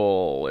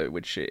school,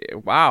 which,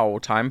 wow,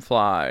 time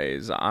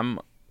flies. I'm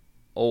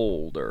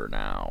older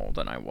now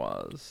than I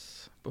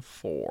was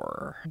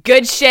before.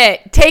 Good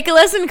shit. Take a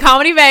listen,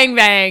 Comedy Bang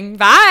Bang.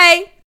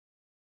 Bye.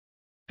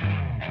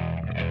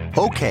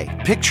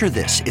 Okay, picture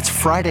this. It's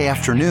Friday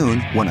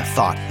afternoon when a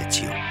thought hits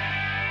you.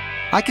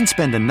 I can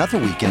spend another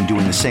weekend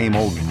doing the same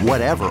old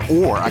whatever,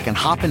 or I can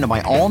hop into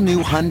my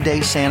all-new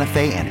Hyundai Santa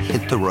Fe and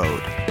hit the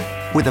road.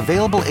 With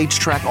available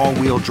H-Track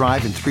all-wheel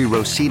drive and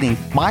 3-row seating,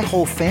 my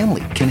whole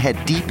family can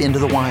head deep into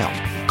the wild.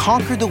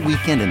 Conquer the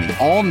weekend in the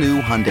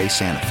all-new Hyundai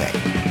Santa Fe.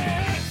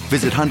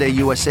 Visit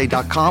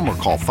HyundaiUSA.com or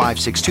call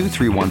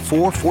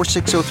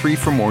 562-314-4603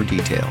 for more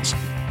details.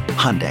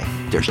 Hyundai,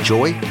 there's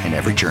joy in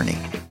every journey.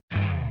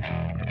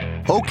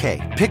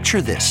 Okay,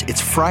 picture this. It's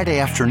Friday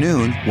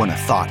afternoon when a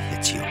thought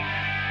hits you.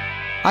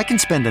 I can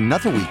spend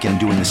another weekend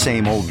doing the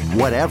same old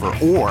whatever,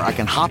 or I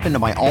can hop into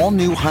my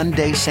all-new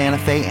Hyundai Santa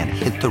Fe and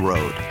hit the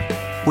road.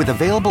 With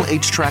available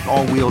H-Track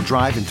all-wheel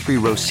drive and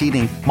 3-row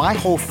seating, my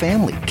whole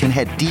family can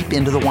head deep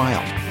into the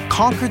wild.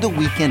 Conquer the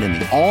weekend in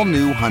the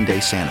all-new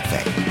Hyundai Santa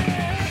Fe.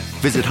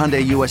 Visit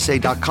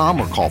HyundaiUSA.com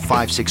or call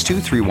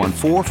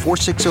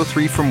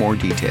 562-314-4603 for more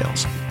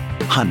details.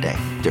 Hyundai,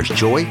 there's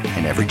joy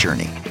in every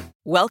journey.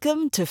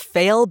 Welcome to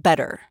Fail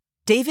Better,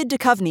 David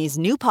Duchovny's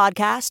new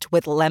podcast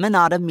with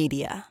Lemonada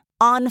Media.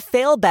 On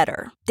Fail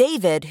Better,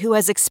 David, who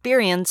has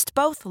experienced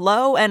both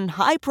low and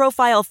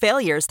high-profile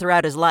failures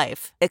throughout his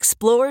life,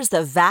 explores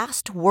the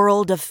vast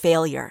world of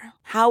failure,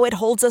 how it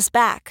holds us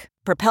back,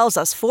 propels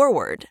us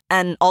forward,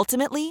 and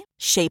ultimately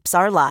shapes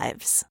our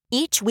lives.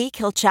 Each week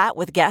he'll chat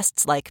with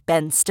guests like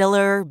Ben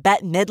Stiller,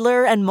 Bette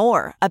Midler, and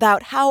more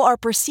about how our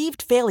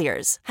perceived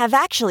failures have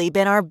actually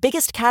been our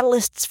biggest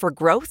catalysts for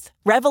growth,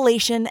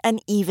 revelation,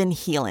 and even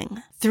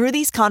healing. Through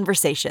these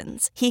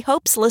conversations, he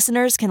hopes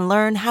listeners can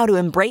learn how to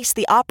embrace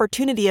the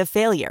opportunity of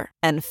failure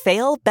and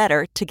fail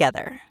better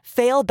together.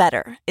 Fail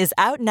Better is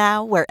out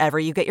now wherever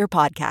you get your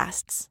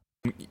podcasts.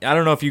 I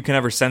don't know if you can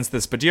ever sense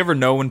this, but do you ever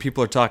know when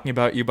people are talking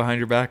about you behind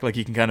your back? Like,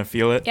 you can kind of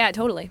feel it? Yeah,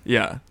 totally.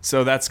 Yeah.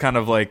 So that's kind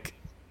of like,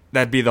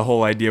 that'd be the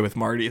whole idea with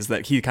Marty, is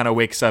that he kind of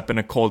wakes up in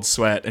a cold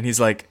sweat and he's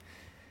like,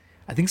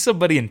 I think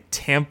somebody in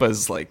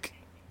Tampa's like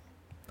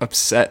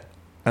upset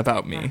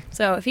about me.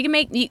 So if you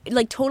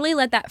can totally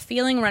let that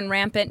feeling run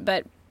rampant,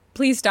 but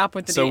please stop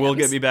with the So DMs. we'll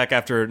get me back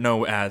after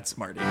no ads,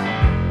 Marty.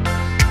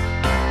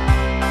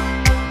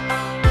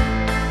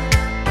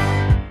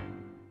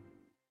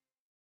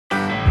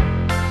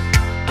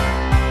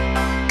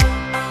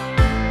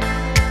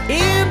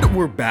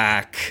 We're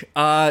back.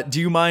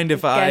 Do you mind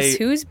if Guess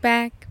who's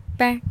back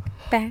again.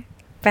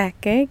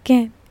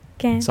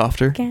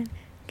 Softer? Again.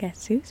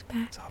 Guess who's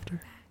back?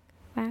 Softer.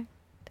 Back.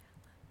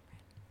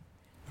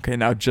 Okay,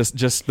 now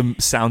just the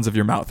sounds of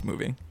your mouth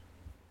moving.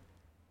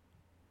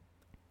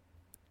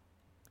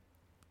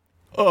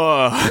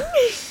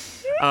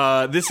 This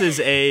is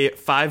a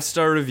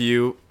 5-star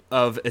review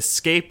of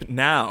Escape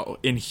Now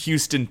in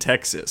Houston,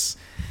 Texas.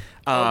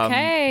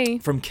 Okay.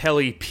 From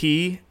Kelly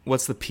P.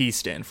 What's the P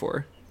stand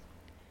for?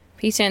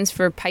 P stands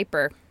for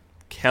Piper.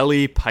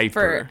 Kelly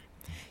Piper.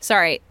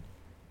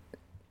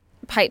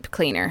 Pipe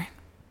cleaner.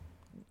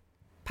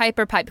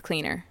 Piper pipe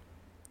cleaner.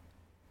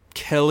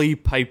 Kelly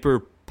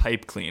Piper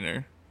pipe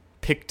cleaner.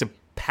 Picked a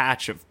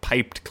patch of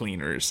piped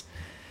cleaners.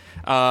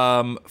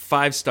 5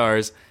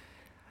 stars.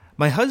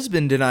 My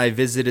husband and I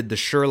visited the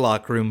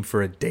Sherlock room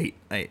for a date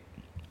night.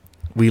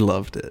 We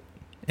loved it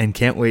and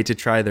can't wait to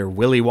try their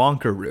Willy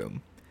Wonka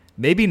room.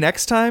 Maybe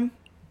next time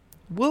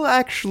we'll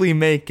actually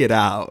make it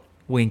out.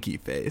 Winky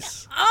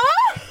face.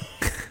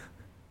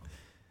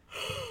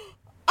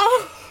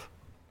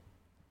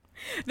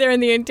 They're in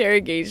the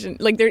interrogation.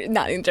 Like, they're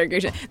not in the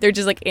interrogation. They're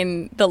just, like,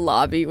 in the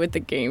lobby with the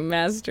game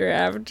master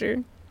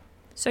after.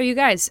 So, you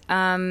guys,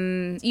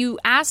 you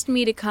asked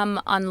me to come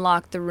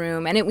unlock the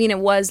room, and it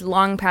was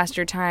long past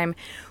your time.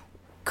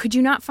 Could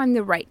you not find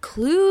the right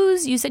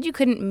clues? You said you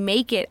couldn't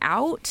make it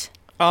out.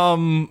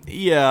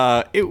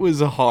 Yeah, it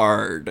was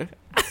hard.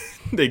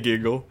 They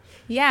giggle.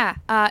 Yeah,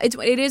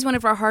 it is one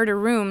of our harder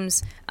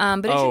rooms.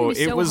 But it shouldn't be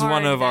so it was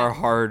one hard of that- our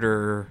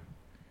harder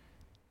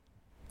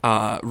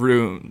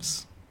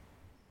rooms.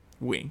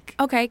 Wink.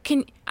 Okay,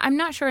 I'm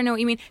not sure I know what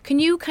you mean. Can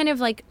you kind of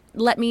like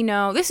let me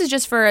know? This is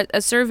just for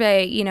a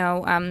survey, you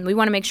know. We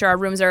want to make sure our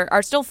rooms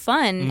are still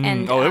fun.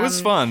 And it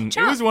was fun.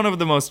 John, It was one of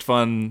the most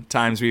fun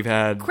times we've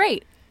had.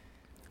 great.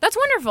 That's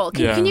wonderful.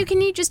 Can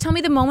you just tell me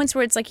the moments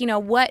where it's like, you know,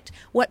 what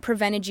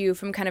prevented you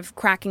from kind of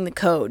cracking the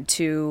code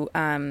to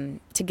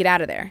get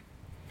out of there?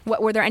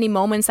 What were there any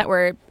moments that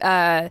were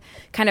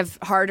kind of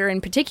harder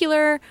in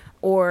particular,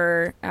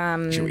 or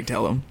Should we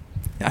tell them?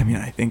 I mean,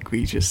 I think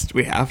we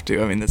have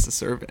to. I mean, this is a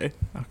survey,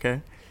 okay?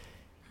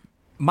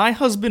 My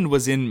husband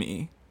was in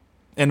me,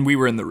 and we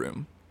were in the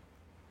room.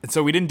 And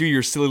so we didn't do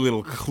your silly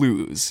little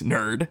clues,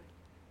 nerd.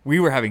 We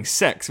were having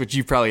sex, which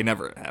you've probably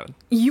never had.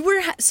 you were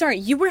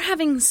you were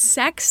having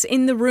sex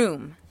in the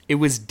room? It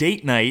was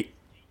date night,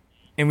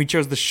 and we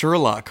chose the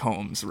Sherlock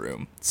Holmes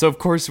room. So, of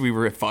course, we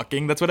were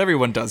fucking. That's what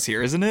everyone does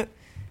here, isn't it?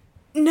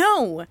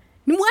 No.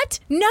 What?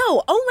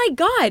 No. Oh my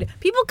God.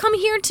 People come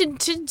here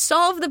to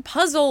solve the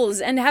puzzles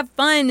and have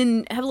fun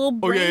and have a little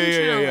brain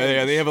challenge.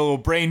 Yeah. They have a little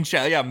brain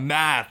challenge. Yeah,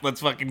 math.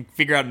 Let's fucking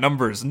figure out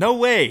numbers. No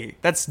way.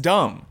 That's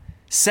dumb.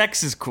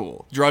 Sex is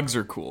cool. Drugs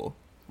are cool.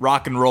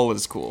 Rock and roll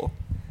is cool.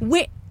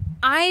 Wait,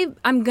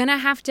 I'm gonna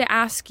have to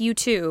ask you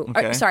too.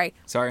 Okay. Sorry.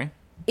 Sorry.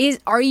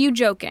 Are you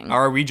joking?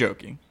 Are we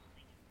joking?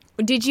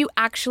 Did you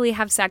actually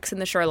have sex in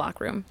the Sherlock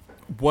room?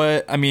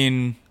 What? I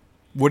mean,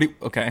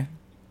 okay.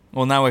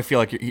 Well, now I feel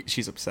like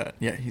she's upset.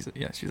 Yeah,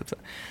 she's upset.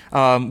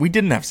 We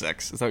didn't have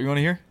sex. Is that what you want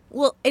to hear?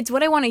 Well, it's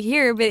what I want to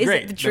hear, but is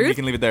Great. it the Then truth? we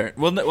can leave it there.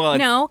 Well,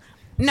 No.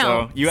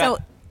 So,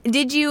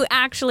 did you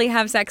actually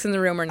have sex in the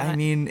room or not? I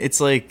mean, it's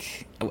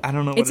like, I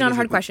don't know. It's not a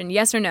hard question.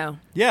 Yes or no?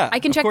 Yeah, I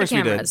can of check the course we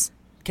did. cameras.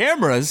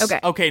 Cameras? Okay.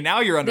 Okay, now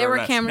you're under There were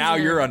arrest. cameras Now in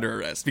the you're room. under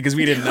arrest because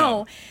we didn't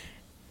know.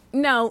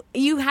 No,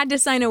 you had to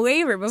sign a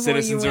waiver before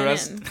Citizens you went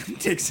arrest. in.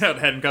 Takes out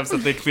handcuffs that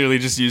they clearly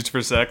just used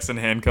for sex and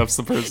handcuffs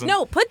the person.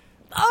 No,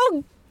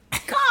 oh,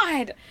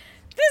 God.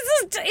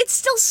 It's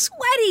still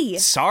sweaty.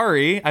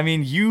 Sorry. I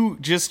mean, you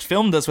just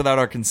filmed us without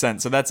our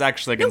consent, so that's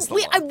actually against the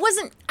law.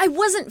 I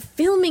wasn't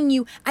filming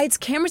you. It's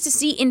cameras to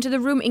see into the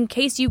room in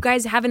case you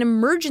guys have an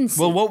emergency.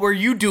 Well, what were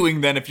you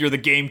doing then if you're the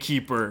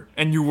gamekeeper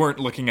and you weren't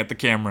looking at the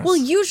cameras? Well,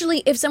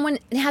 usually if someone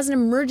has an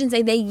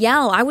emergency, they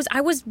yell. I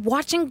was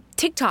watching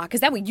TikTok.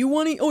 Is that what you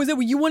want to? Oh, is that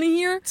what you want to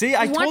hear? See,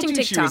 I was told watching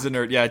you she TikTok. was a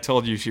nerd. Yeah, I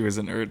told you she was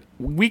a nerd.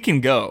 We can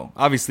go.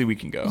 Obviously, we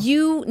can go.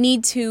 You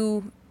need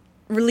to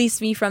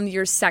release me from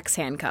your sex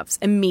handcuffs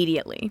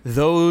immediately.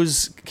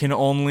 Those can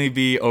only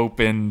be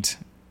opened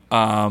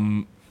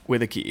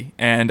with a key,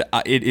 and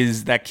it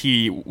is that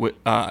key.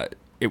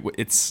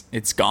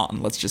 It's gone.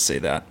 Let's just say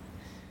that.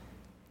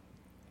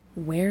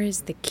 Where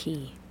is the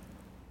key?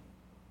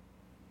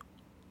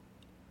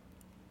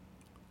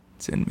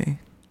 It's in me.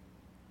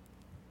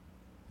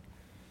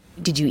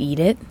 Did you eat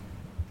it?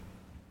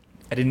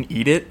 I didn't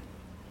eat it.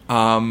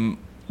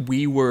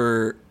 We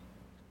were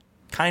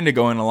kind of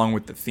going along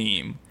with the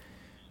theme.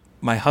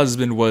 My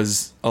husband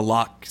was a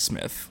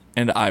locksmith,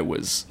 and I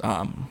was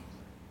the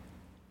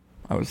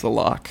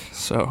lock.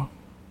 So,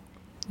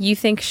 You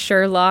think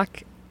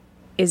Sherlock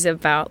is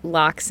about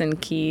locks and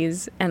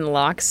keys and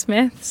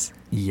locksmiths?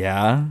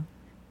 yeah.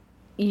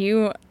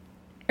 You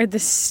are the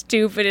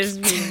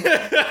stupidest people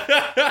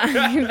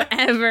I've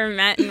ever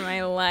met in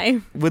my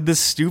life. Would the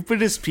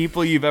stupidest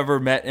people you've ever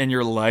met in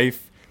your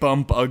life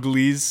bump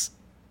uglies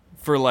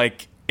for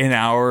like an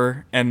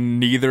hour and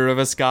neither of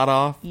us got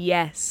off?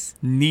 Yes.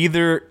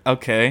 Neither.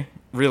 Okay,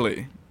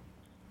 really?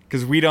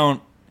 Because we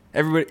don't.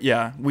 Everybody.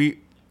 Yeah,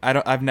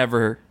 I've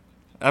never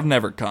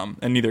come,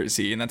 and neither has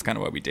he, and that's kind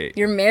of why we date.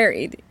 You're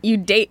married. You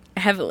date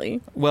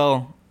heavily.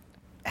 Well,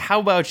 how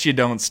about you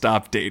don't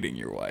stop dating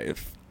your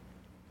wife?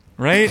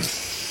 Right?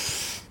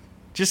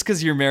 Just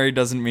because you're married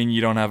doesn't mean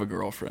you don't have a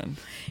girlfriend.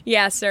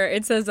 Yeah, sir.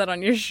 It says that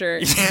on your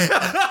shirt.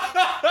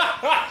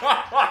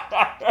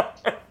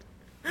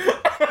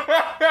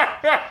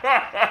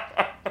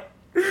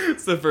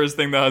 It's the first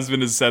thing the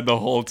husband has said the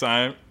whole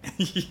time.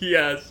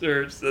 Yeah,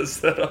 sure, it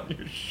says that on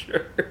your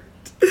shirt.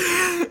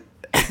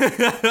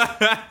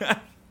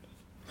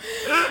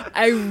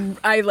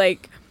 I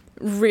like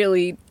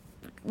really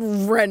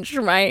wrench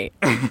my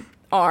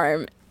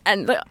arm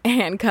and the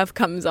handcuff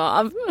comes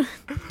off.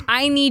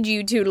 I need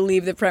you two to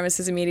leave the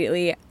premises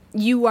immediately.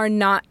 You are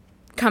not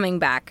coming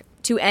back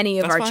to any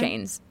of That's our fine.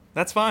 chains.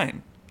 That's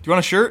fine. Do you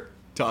want a shirt?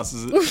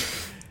 Tosses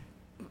it.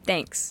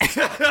 Thanks. Do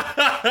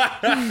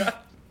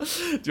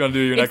you want to do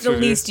your next It's the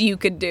review? least you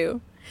could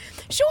do.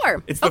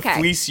 Sure. It's the okay.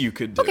 fleece you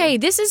could do. Okay,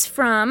 this is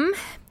from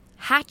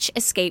Hatch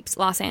Escapes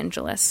Los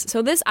Angeles.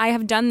 So I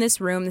have done this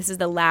room. This is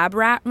the Lab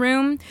Rat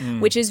room,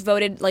 which is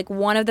voted like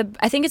one of the,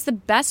 I think it's the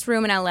best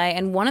room in LA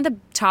and one of the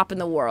top in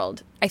the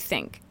world, I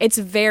think. It's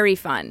very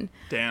fun.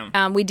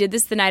 Damn. We did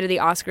this the night of the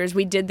Oscars.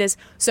 We did this.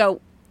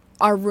 So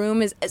our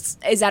room is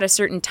at a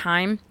certain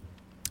time,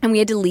 and we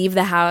had to leave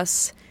the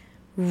house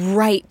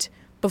right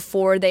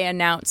before they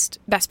announced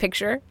Best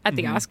Picture at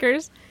the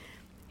Oscars.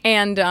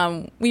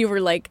 And we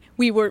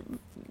were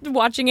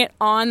watching it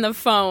on the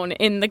phone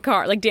in the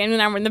car. Like, Dan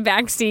and I were in the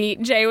back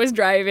seat. Jay was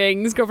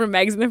driving. His girlfriend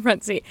Meg's in the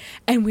front seat.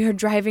 And we were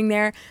driving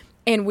there.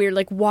 And we're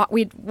like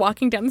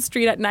walking down the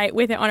street at night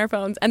with it on our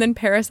phones. And then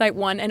Parasite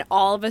won. And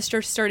all of us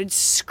just started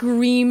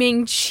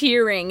screaming,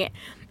 cheering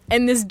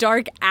in this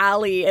dark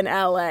alley in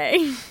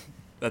L.A.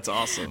 That's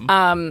awesome.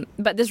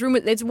 But this room,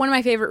 it's one of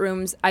my favorite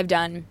rooms I've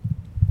done.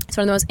 It's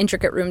one of the most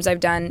intricate rooms I've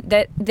done.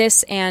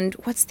 This and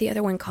what's the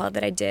other one called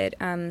that I did?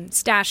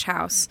 Stash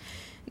House.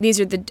 These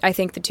are I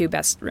think the two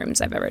best rooms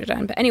I've ever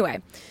done. But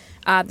anyway,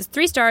 the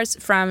 3 stars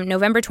from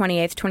November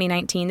 28th,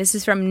 2019. This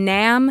is from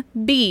Nam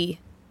B.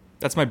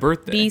 That's my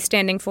birthday. B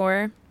standing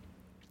for...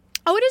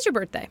 Oh, it is your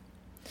birthday.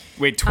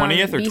 Wait,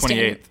 20th or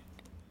 28th?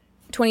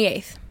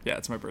 28th. Yeah,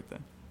 it's my birthday.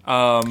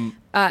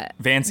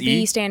 Vance E?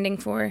 B standing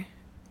for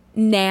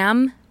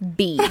Nam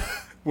B.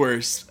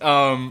 Worse.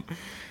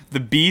 The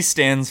B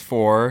stands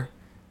for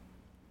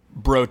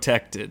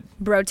Brotected.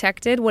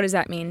 Brotected? What does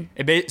that mean?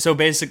 So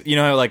basically, you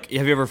know how, like,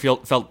 have you ever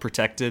felt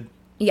protected?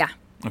 Yeah.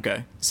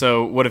 Okay.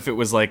 So what if it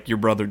was, like, your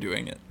brother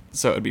doing it?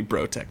 So it would be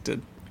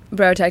Brotected.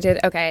 Brotected,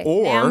 okay.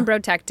 Or Nam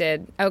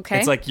Brotected, okay.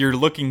 It's like you're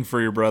looking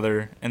for your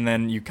brother, and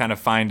then you kind of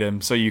find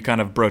him, so you kind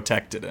of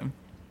Brotected him.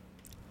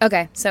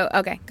 Okay,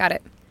 got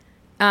it.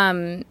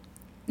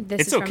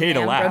 It's okay to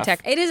laugh.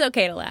 It is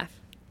okay to laugh.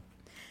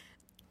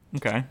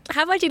 Okay.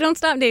 How about you don't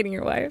stop dating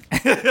your wife?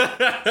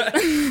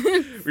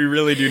 We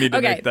really do need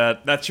to make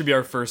that. That should be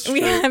our first shirt.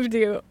 We have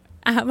to.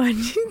 How about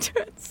you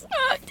don't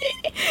stop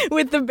dating?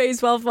 With the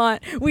baseball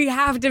font. We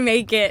have to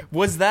make it.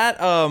 Was that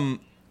from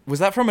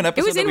an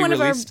episode that we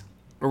released?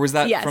 Or was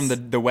that from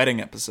the wedding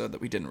episode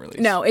that we didn't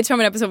release? No, it's from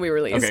an episode we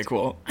released. Okay,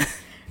 cool.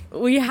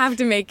 We have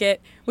to make it.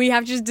 We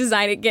have to just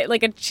design it, get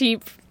like a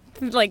cheap,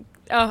 like,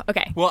 oh,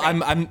 okay. Well,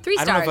 I'm 3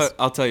 stars. I don't know if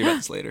I'll tell you about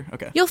this later.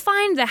 Okay. You'll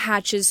find the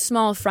Hatch's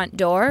small front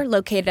door,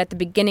 located at the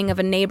beginning of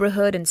a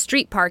neighborhood, and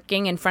street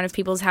parking in front of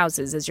people's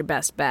houses is your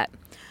best bet.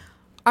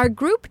 Our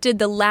group did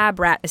the Lab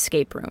Rat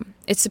escape room.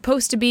 It's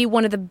supposed to be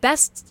one of the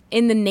best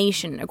in the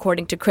nation,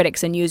 according to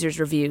critics and users'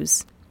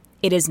 reviews.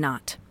 It is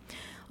not.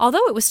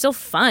 Although it was still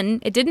fun,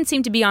 it didn't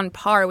seem to be on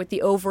par with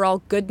the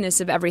overall goodness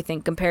of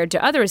everything compared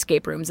to other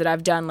escape rooms that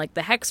I've done, like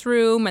the Hex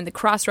Room and the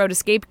Crossroad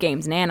escape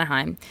games in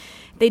Anaheim.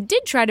 They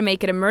did try to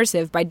make it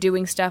immersive by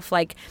doing stuff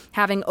like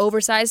having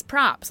oversized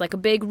props, like a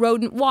big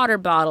rodent water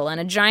bottle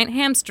and a giant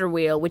hamster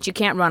wheel, which you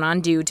can't run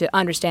on due to,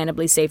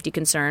 understandably, safety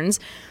concerns.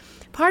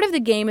 Part of the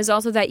game is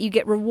also that you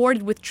get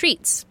rewarded with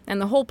treats,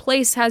 and the whole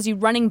place has you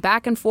running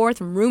back and forth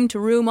from room to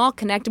room, all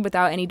connected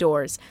without any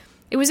doors.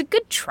 It was a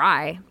good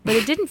try, but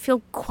it didn't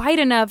feel quite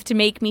enough to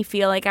make me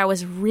feel like I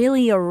was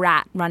really a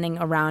rat running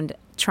around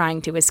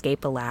trying to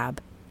escape a lab.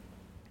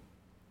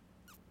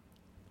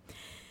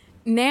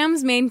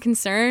 Nam's main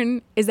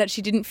concern is that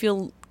she didn't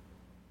feel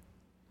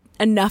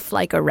enough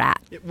like a rat.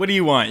 What do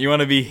you want? You want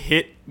to be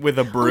hit with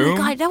a broom?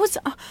 Oh my god, that was...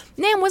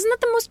 Nam, wasn't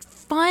that the most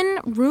fun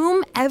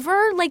room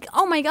ever? Like,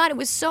 oh my god, it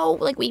was so...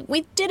 Like,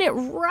 we did it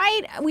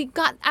right. We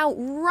got out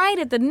right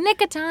at the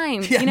nick of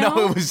time, Yeah, you know?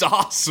 no, it was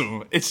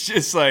awesome. It's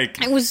just like...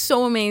 It was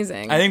so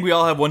amazing. I think we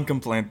all have one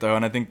complaint, though,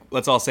 and I think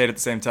let's all say it at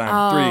the same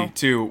time. 3,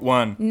 2,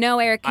 1. No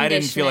air conditioning. I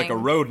didn't feel like a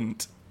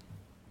rodent.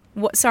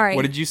 What? Sorry.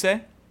 What did you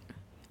say?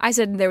 I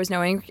said there was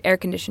no air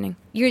conditioning.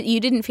 You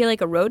didn't feel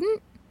like a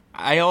rodent?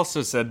 I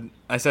also said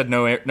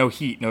no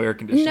heat, no air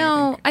conditioning.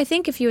 No, I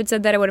think if you had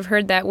said that, I would have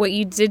heard that. What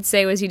you did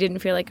say was you didn't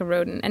feel like a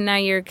rodent, and now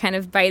you're kind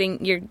of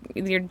biting your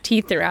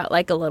teeth are out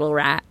like a little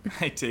rat.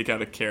 I take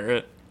out a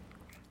carrot.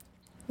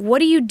 What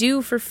do you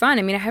do for fun?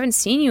 I mean, I haven't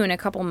seen you in a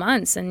couple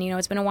months, and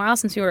it's been a while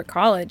since we were at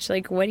college.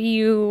 Like, what are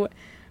you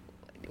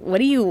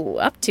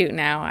up to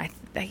now?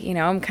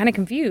 I'm kind of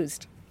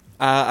confused.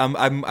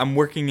 I'm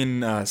working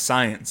in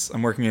science.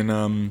 I'm working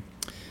in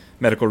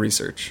medical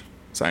research.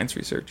 Science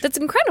research. That's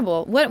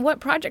incredible.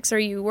 What projects are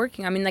you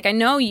working on? I mean, like, I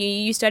know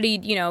you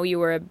studied, you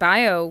were a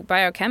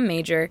biochem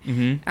major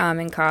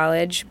in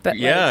college, but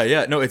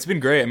yeah. No, it's been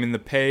great. I mean, the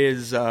pay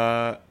is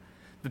bad,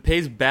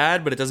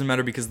 but it doesn't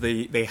matter because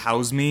they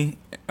house me,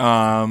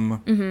 and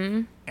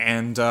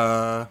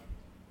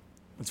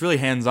it's really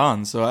hands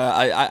on. So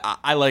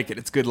I like it.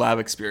 It's good lab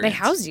experience. They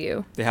house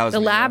you. They house the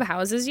me, lab yeah.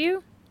 houses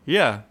you.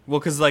 Yeah, well,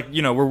 because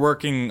we're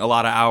working a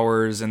lot of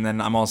hours, and then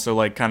I'm also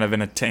like kind of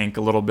in a tank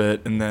a little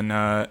bit, and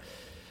then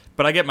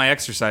but I get my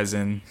exercise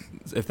in.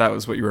 If that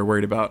was what you were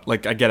worried about,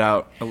 like I get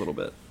out a little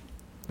bit.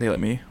 They let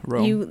me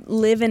roam. You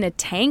live in a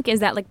tank?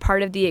 Is that like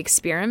part of the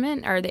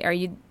experiment? Are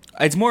you?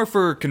 It's more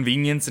for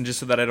convenience and just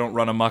so that I don't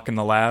run amok in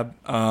the lab.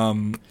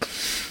 But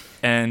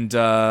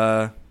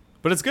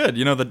it's good.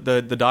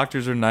 The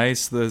doctors are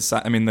nice.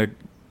 The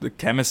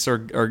chemists are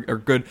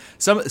good.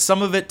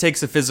 Some of it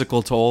takes a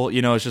physical toll.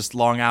 It's just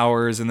long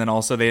hours, and then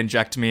also they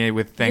inject me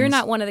with things. You're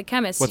not one of the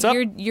chemists. What's up?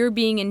 You're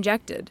being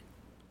injected.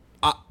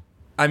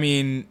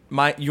 You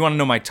want to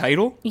know my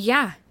title?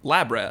 Yeah.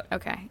 Lab rat.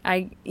 Okay.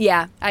 I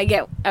get.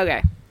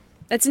 Okay.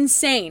 That's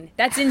insane.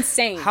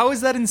 How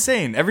is that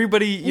insane?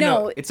 Everybody,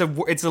 it's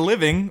a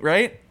living,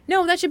 right?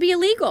 No, that should be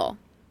illegal.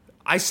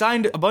 I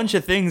signed a bunch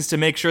of things to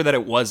make sure that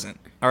it wasn't.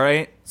 All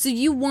right? So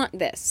you want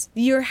this.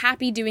 You're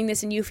happy doing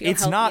this and you feel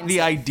It's healthy not and the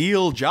safe.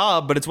 ideal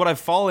job, but it's what I've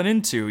fallen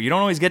into. You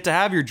don't always get to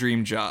have your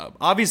dream job.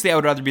 Obviously, I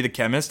would rather be the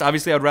chemist.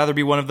 Obviously, I would rather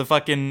be one of the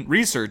fucking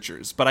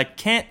researchers. But I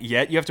can't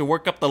yet. You have to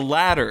work up the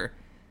ladder.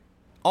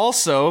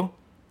 Also,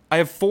 I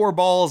have 4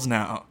 balls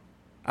now.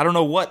 I don't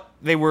know what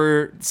they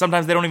were.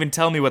 Sometimes they don't even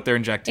tell me what they're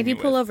injecting If you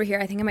me pull with. over here,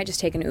 I think I might just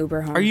take an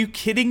Uber home. Are you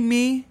kidding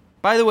me?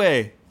 By the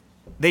way,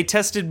 they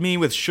tested me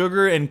with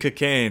sugar and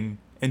cocaine,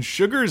 and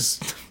sugar's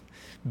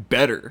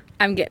better.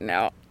 I'm getting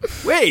out.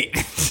 Wait.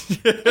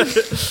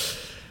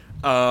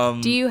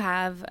 Do you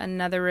have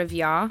another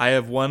review? I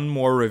have one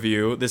more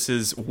review. This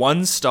is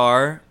 1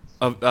 star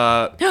of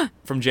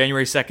from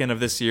January 2nd of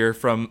this year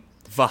from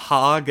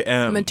Vahag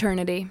M.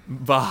 Maternity.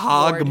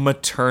 Vahag Ward.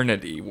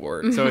 Maternity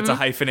Ward. So it's a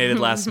hyphenated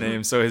last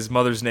name. So his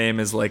mother's name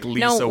is like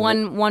Lisa. No,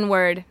 one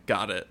word.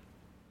 Got it.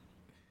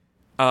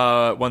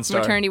 1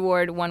 star. Maternity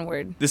ward, one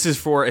word. This is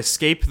for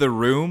Escape the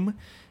Room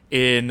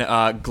in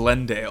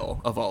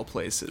Glendale, of all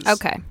places.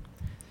 Okay.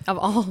 Of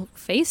all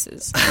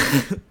faces.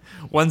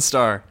 1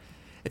 star.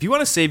 If you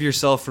want to save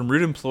yourself from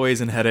rude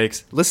employees and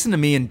headaches, listen to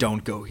me and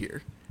don't go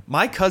here.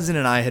 My cousin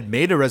and I had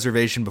made a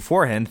reservation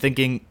beforehand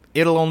thinking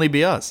it'll only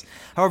be us.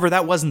 However,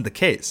 that wasn't the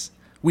case.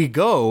 We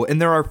go, and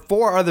there are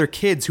 4 other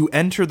kids who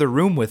enter the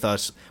room with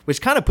us,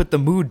 which kind of put the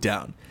mood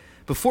down.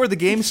 Before the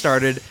game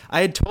started,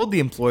 I had told the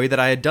employee that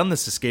I had done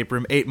this escape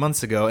room 8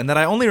 months ago and that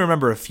I only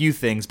remember a few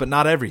things, but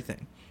not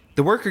everything.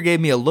 The worker gave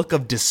me a look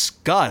of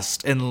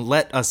disgust and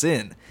let us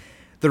in.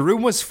 The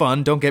room was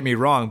fun, don't get me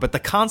wrong, but the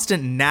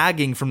constant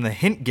nagging from the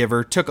hint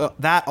giver took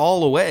that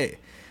all away.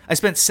 I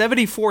spent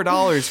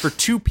 $74 for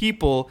 2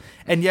 people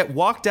and yet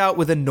walked out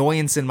with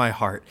annoyance in my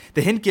heart.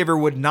 The hint giver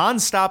would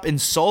nonstop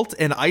insult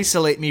and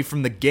isolate me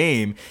from the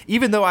game,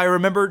 even though I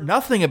remember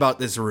nothing about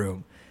this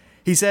room.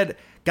 He said,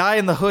 "Guy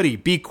in the hoodie,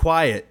 be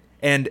quiet,"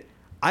 and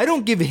I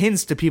don't give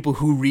hints to people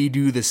who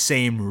redo the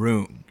same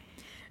room.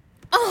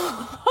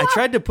 I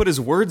tried to put his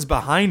words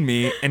behind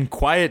me and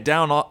quiet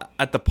down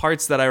at the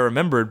parts that I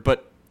remembered,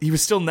 but he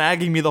was still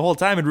nagging me the whole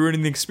time and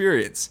ruining the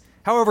experience.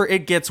 However,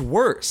 it gets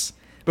worse.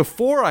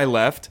 Before I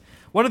left,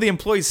 one of the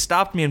employees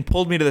stopped me and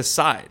pulled me to the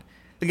side.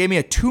 They gave me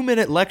a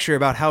 2-minute lecture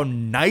about how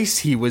nice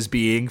he was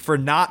being for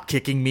not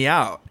kicking me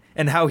out,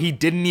 and how he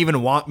didn't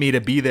even want me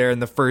to be there in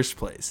the first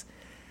place.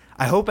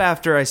 I hope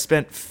after I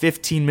spent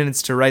 15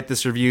 minutes to write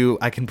this review,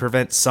 I can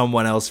prevent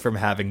someone else from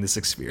having this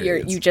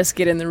experience. You just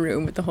get in the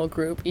room with the whole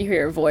group. You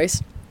hear a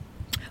voice.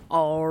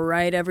 All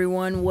right,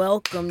 everyone,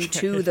 welcome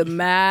to the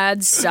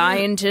Mad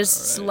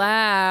Scientist's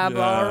Lab. Yeah.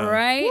 All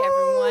right,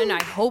 everyone,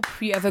 I hope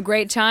you have a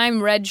great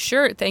time. Red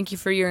shirt, thank you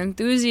for your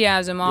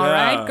enthusiasm. All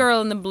Yeah. right,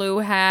 girl in the blue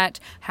hat,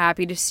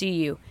 happy to see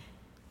you.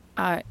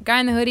 Guy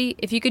in the hoodie,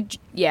 if you could,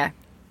 yeah.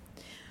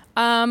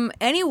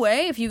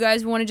 Anyway, if you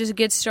guys want to just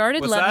get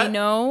started, What's let that? me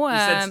know. You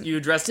said you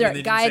addressed me and they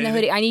didn't guy say in the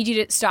anything? hoodie, I need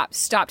you to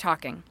stop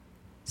talking.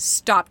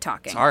 Stop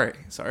talking.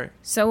 Sorry.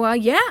 So,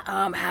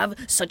 have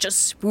such a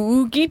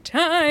spooky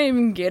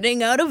time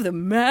getting out of the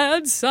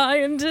Mad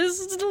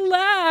Scientist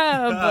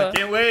Lab.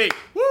 Can't wait.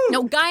 Woo.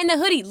 No, guy in the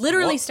hoodie,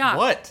 literally What? stop.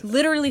 What?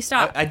 Literally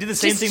stop. I did the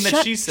same thing that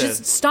shut- she said.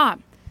 Just stop.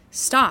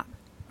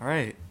 All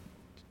right.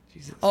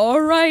 Jesus. All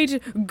right,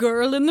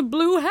 girl in the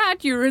blue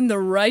hat, you're in the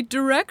right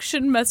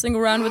direction messing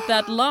around with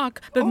that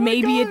lock, but Oh my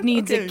maybe God, it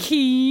needs okay. a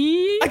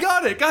key. I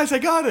got it, guys. I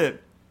got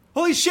it.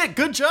 Holy shit!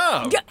 Good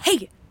job. Yeah,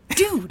 hey,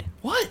 dude,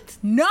 What?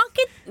 knock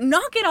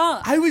it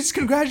off. I was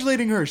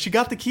congratulating her. She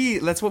got the key.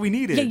 That's what we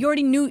needed. Yeah, you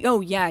already knew.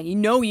 Oh, yeah, you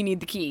know you need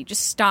the key.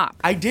 Just stop.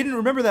 I didn't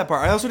remember that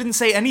part. I also didn't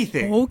say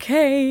anything.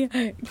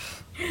 Okay.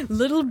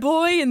 Little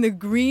boy in the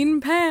green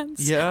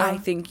pants. Yeah? I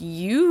think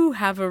you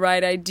have a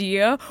right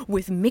idea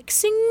with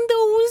mixing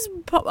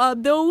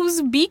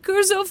those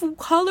beakers of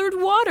colored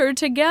water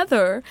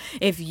together.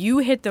 If you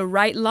hit the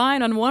right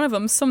line on one of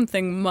them,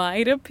 something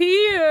might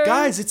appear.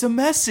 Guys, it's a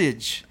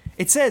message.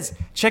 It says,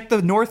 check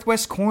the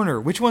northwest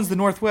corner. Which one's the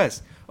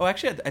northwest? Oh,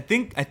 actually, I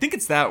think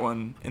it's that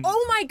one. And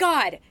Oh my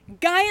God!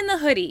 Guy in the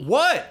hoodie.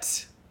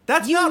 what?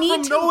 That's You not need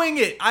from to- knowing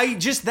it.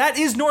 That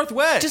is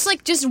northwest.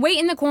 Just wait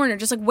in the corner.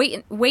 Just like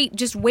wait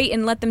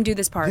and let them do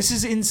this part. This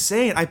is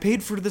insane. I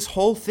paid for this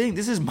whole thing.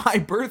 This is my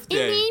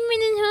birthday.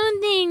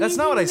 That's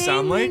not what I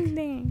sound like.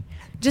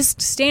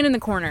 Just stand in the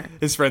corner.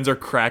 His friends are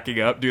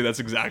cracking up. Dude, that's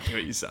exactly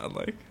what you sound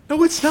like.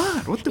 No, it's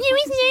not. What the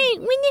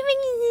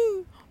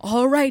fuck?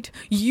 All right,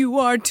 you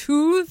are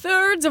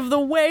 2/3 of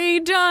the way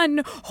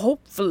done.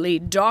 Hopefully,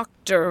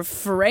 Dr.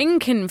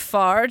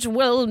 Frankenfart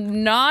will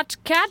not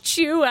catch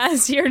you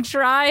as you're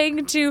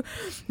trying to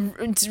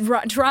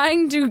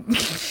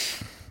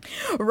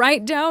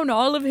write down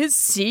all of his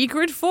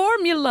secret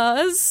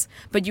formulas.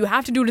 But you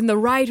have to do it in the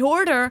right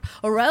order,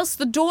 or else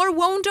the door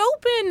won't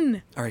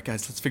open. All right,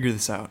 guys, let's figure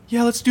this out.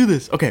 Yeah, let's do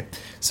this. Okay,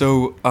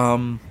 so,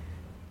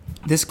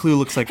 this clue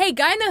looks like... Hey,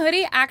 guy in the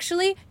hoodie,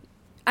 actually,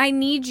 I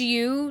need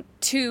you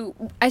to...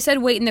 I said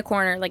wait in the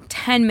corner like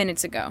 10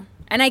 minutes ago,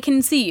 and I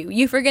can see you.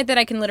 You forget that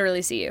I can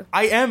literally see you.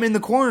 I am in the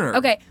corner.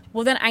 Okay,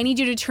 well then I need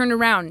you to turn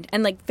around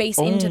and like face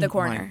into the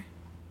corner.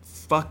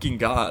 Fucking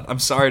God. I'm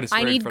sorry to swear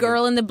I in need front of-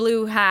 girl in the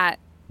blue hat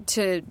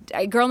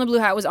Girl in the Blue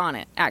Hat was on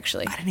it,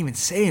 actually. I didn't even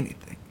say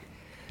anything.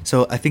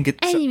 So I think it's.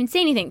 I didn't even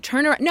say anything.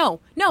 Turn around.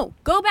 No,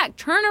 go back.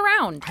 Turn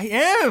around. I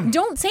am.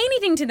 Don't say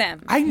anything to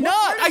them. I'm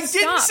not. I didn't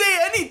Stop. say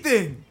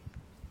anything.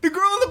 The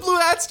girl in the blue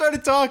hat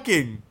started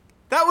talking.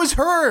 That was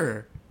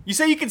her. You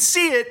say you can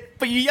see it,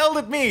 but you yelled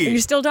at me. You're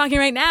still talking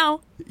right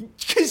now.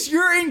 Because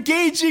you're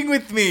engaging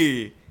with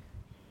me.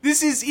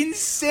 This is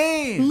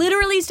insane.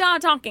 Literally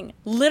stop talking.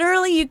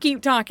 Literally, you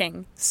keep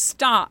talking.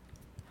 Stop.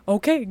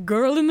 Okay,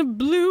 girl in the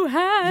blue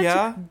hat.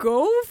 Yeah?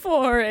 Go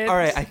for it. All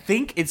right, I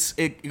think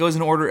it goes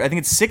in order. I think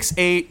it's 6,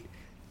 8,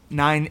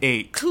 9,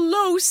 8.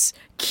 Close.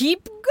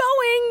 Keep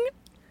going.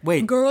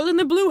 Wait. Girl in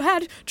the blue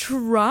hat,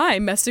 try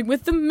messing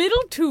with the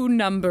middle two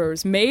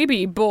numbers.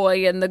 Maybe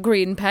boy in the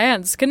green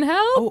pants can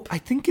help. Oh, I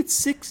think it's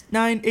 6,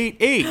 9, 8,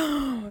 8.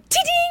 Ding,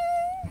 ding.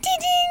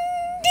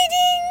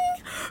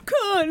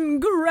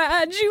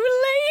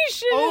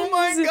 Congratulations. Oh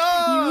my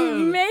God.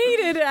 You made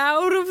it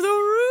out of the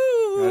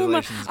room.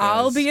 Congratulations, guys.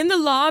 I'll be in the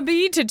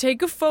lobby to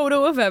take a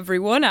photo of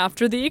everyone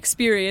after the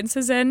experience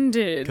has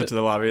ended. Cut to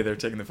the lobby. They're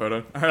taking the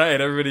photo. All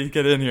right, everybody,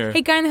 get in here.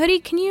 Hey, guy in the hoodie,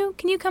 can you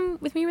come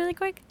with me really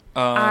quick?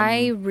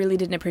 I really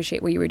didn't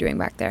appreciate what you were doing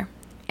back there.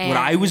 What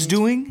I was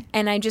doing?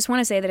 And I just want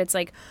to say that it's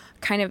like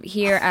kind of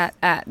here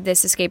at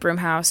this escape room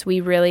house,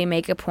 we really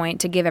make a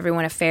point to give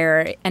everyone a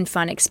fair and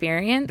fun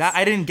experience. That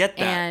I didn't get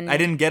that. And I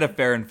didn't get a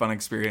fair and fun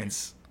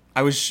experience.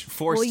 I was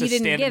forced to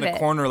stand in the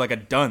corner like a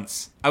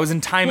dunce. I was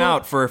in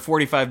timeout for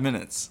 45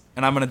 minutes,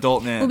 and I'm an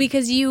adult man. Well,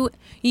 because you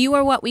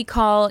are what we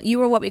call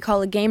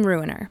a game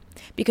ruiner,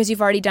 because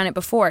you've already done it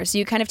before. So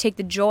you kind of take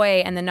the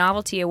joy and the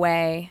novelty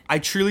away. I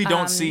truly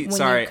don't see. when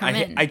Sorry, you come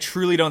in. I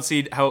truly don't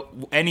see how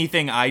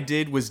anything I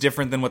did was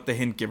different than what the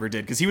hint giver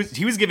did, because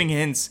he was giving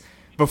hints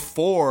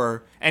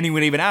before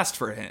anyone even asked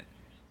for a hint.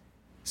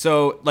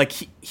 So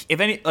like,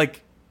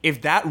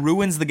 if that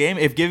ruins the game,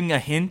 if giving a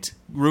hint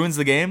ruins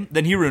the game,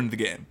 then he ruined the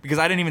game, because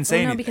I didn't even say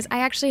anything. No, because I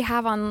actually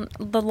have on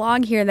the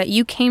log here that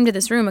you came to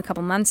this room a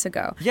couple months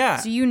ago. Yeah.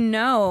 So you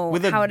know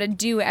how to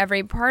do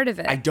every part of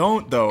it. I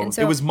don't, though. And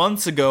so, it was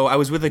months ago. I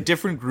was with a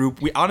different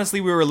group. We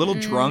were a little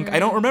drunk. I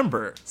don't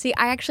remember. See,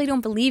 I actually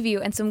don't believe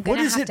you, and so I'm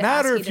gonna have to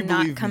ask you to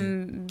not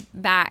come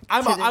back.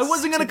 I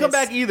wasn't gonna come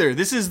back either.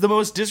 This is the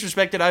most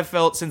disrespected I've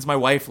felt since my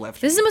wife left.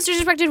 This is the most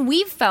disrespected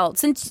we've felt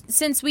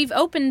since we've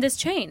opened this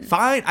chain.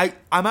 Fine,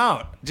 I'm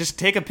out. Just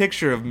take a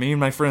picture of me and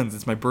my friends.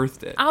 It's my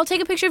birthday. I'll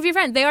take a picture of your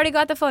friend. They already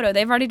got the photo.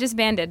 They've already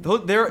disbanded.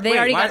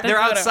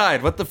 They're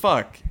outside. What the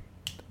fuck?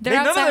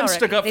 None of them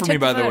stuck up for me,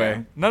 by the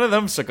way. None of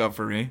them stuck up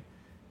for me.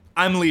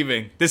 I'm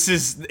leaving. This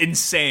is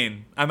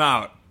insane. I'm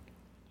out.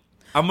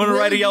 I'm gonna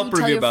write a Yelp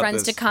review about this. Tell your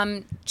friends to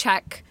come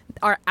check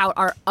out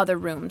our other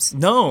rooms.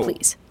 No,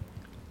 please.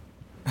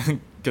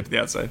 Get to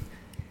the outside.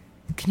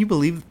 Can you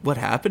believe what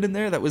happened in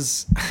there? That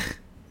was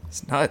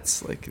it's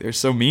nuts. Like, they're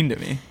so mean to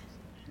me.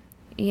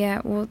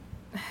 Yeah, well,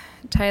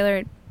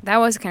 Tyler, that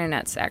was kind of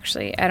nuts,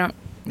 actually.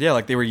 Yeah,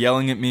 like, they were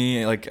yelling at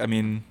me. Like, I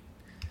mean,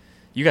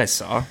 you guys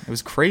saw. It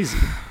was crazy.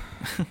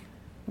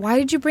 Why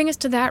did you bring us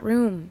to that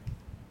room?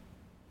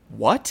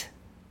 What?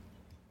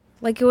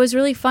 Like, it was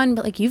really fun,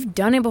 but, like, you've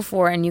done it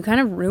before, and you kind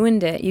of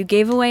ruined it. You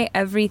gave away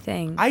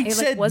everything. I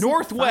said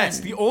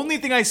Northwest. Fun. The only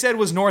thing I said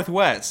was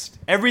Northwest.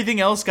 Everything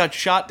else got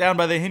shot down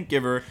by the hint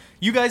giver.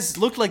 You guys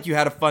looked like you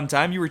had a fun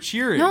time. You were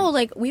cheering. No,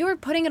 like, we were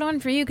putting it on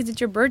for you because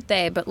it's your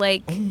birthday, but,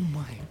 like... Oh,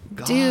 my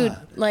God. Dude,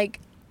 like,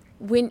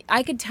 when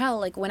I could tell,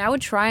 like, when I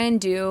would try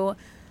and do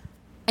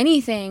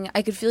anything,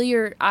 I could feel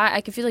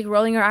like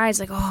rolling your eyes,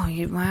 like,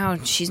 oh, wow,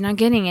 she's not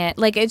getting it.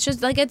 Like, it's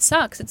just, like, it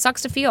sucks. It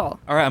sucks to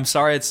feel. All right, I'm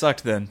sorry it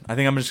sucked then. I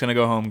think I'm just going to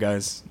go home,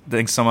 guys.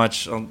 Thanks so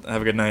much.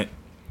 Have a good night.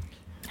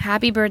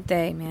 Happy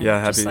birthday, man.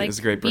 Yeah, just, like, it was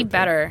a great birthday. Be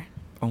better.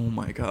 Oh,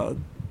 my God.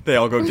 They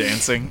all go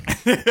dancing.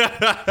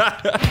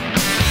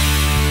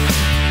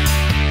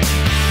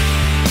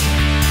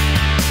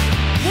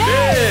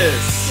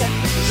 This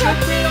shook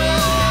me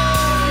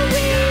all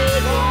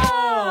week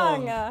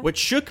long. What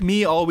shook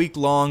me all week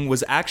long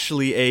was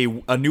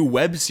actually a new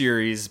web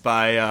series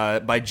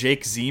by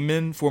Jake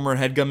Zeman, former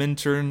HeadGum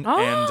intern,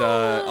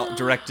 and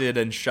directed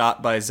and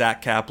shot by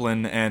Zach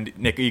Kaplan and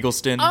Nick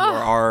Eagleston, who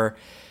are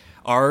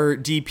our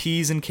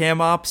DPs and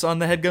cam ops on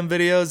the HeadGum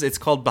videos. It's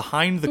called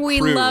Behind the Crew.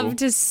 We love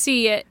to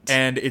see it,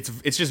 and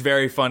it's just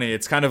very funny.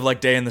 It's kind of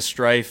like Day in the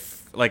Strife,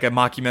 like a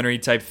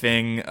mockumentary type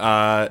thing,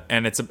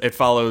 and it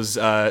follows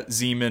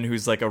Zeman,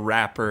 who's like a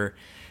rapper,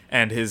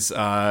 and his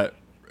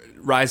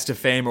rise to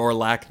fame or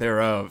lack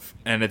thereof,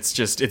 and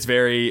it's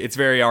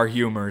very our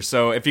humor.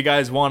 So if you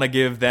guys want to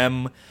give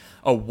them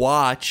a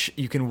watch,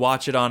 you can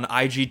watch it on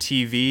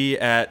IGTV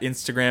at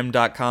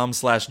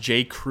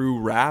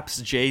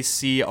Instagram.com/JCrewRaps,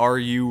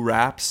 JCRU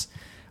Raps.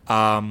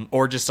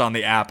 Or just on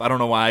the app. I don't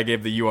know why I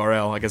gave the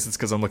URL. I guess it's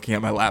because I'm looking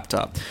at my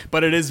laptop.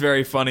 But it is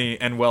very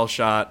funny and well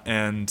shot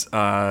and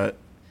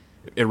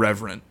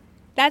irreverent.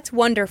 That's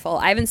wonderful.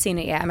 I haven't seen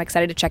it yet. I'm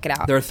excited to check it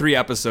out. There are 3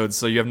 episodes,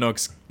 so you have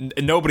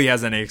nobody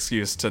has any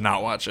excuse to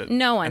not watch it.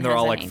 No one. And they're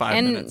all like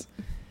 5 minutes.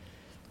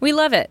 We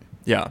love it.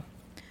 Yeah.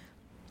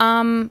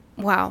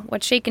 Wow.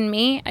 What's shaken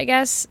me, I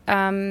guess,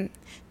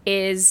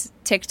 is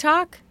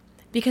TikTok.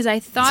 because I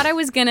thought I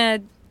was going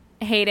to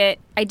hate it.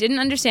 I didn't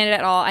understand it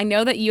at all. I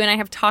know that you and I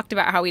have talked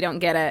about how we don't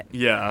get it.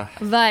 Yeah.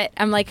 But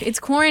I'm like, it's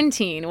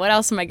quarantine. What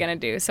else am I going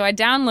to do? So I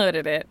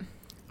downloaded it.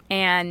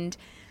 And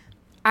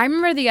I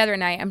remember the other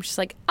night, I'm just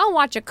like, I'll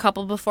watch a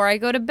couple before I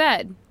go to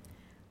bed.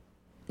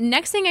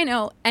 Next thing I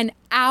know, an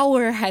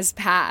hour has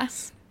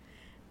passed.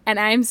 And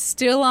I'm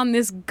still on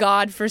this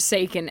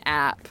godforsaken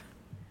app.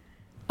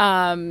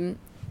 And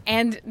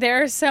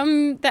there are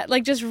some that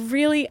like just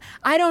really,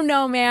 I don't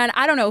know, man.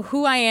 I don't know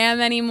who I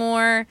am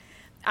anymore.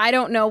 I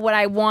don't know what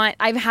I want.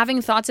 I'm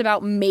having thoughts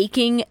about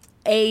making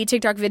a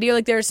TikTok video.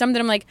 Like there's some that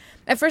I'm like,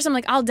 at first I'm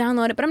like, I'll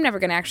download it, but I'm never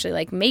going to actually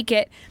like make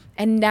it.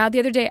 And now the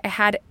other day I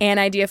had an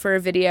idea for a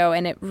video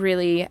and it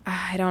really,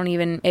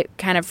 it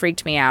kind of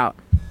freaked me out.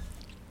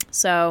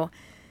 So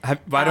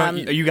Why don't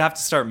you have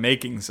to start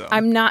making some?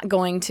 I'm not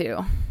going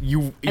to.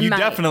 You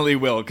definitely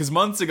will, because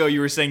months ago you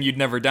were saying you'd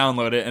never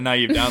download it, and now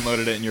you've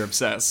downloaded it and you're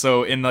obsessed.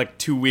 So in like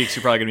 2 weeks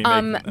you're probably gonna be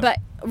making them. But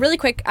really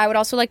quick, I would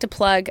also like to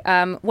plug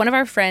one of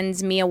our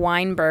friends, Mia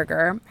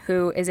Weinberger,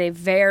 who is a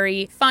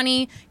very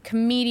funny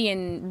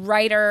comedian,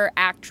 writer,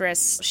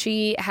 actress.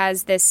 She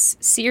has this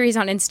series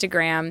on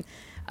Instagram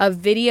of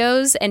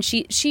videos, and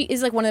she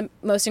is like one of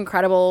the most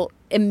incredible,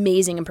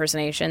 amazing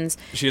impersonations.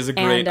 She has a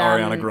great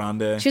Ariana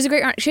Grande. She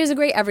has a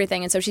great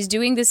everything, and so she's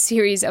doing this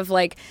series of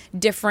like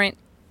different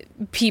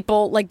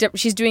people, like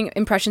she's doing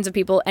impressions of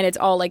people, and it's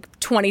all like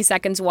 20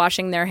 seconds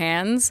washing their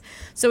hands.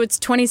 So it's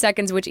 20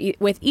 seconds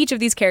with each of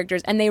these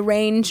characters, and they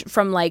range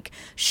from like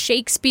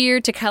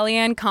Shakespeare to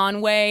Kellyanne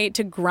Conway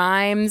to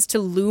Grimes to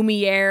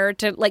Lumiere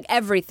to like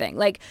everything.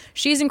 Like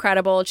she's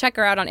incredible. Check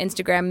her out on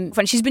Instagram.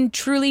 Fun. She's been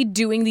truly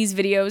doing these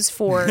videos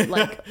for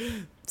like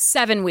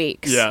 7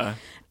 weeks. Yeah.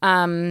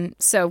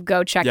 So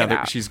go check it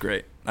out. She's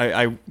great.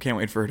 I can't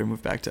wait for her to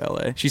move back to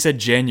LA. She said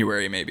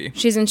January, maybe.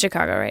 She's in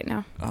Chicago right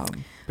now.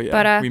 But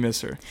yeah, we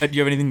miss her. Do you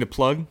have anything to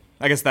plug?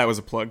 I guess that was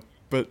a plug.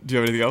 But do you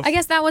have anything else? I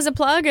guess that was a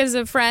plug as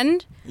a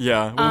friend.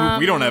 Yeah. Well,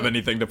 we don't have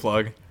anything to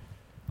plug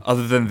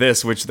other than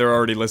this, which they're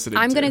already listening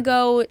to. I'm going to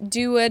go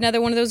do another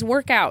one of those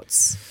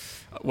workouts.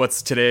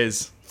 What's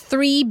today's?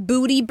 3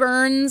 booty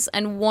burns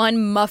and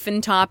 1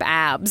 muffin top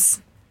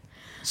abs.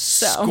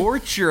 So.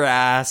 Scorch your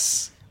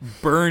ass,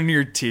 burn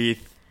your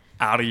teeth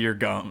out of your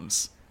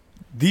gums.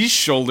 These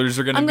shoulders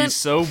are going to be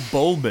so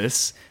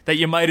bulbous that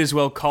you might as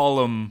well call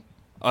them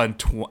a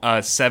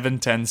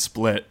 7-10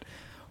 split.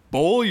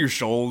 Bowl your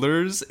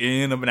shoulders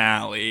in an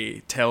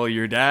alley. Tell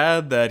your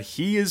dad that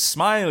he is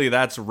smiley.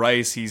 That's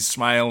Rice. He's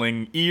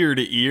smiling ear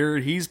to ear.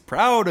 He's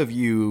proud of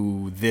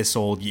you this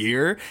old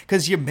year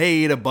because you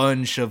made a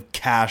bunch of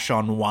cash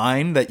on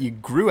wine that you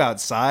grew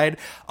outside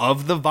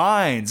of the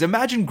vines.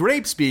 Imagine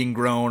grapes being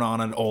grown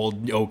on an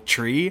old oak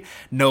tree.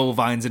 No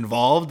vines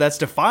involved. That's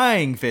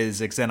defying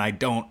physics, and I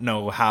don't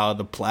know how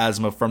the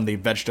plasma from the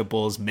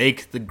vegetables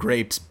make the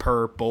grapes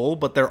purple,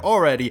 but they're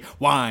already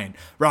wine,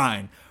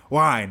 rind.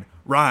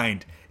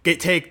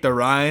 Take the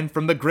rind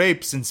from the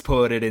grapes and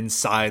put it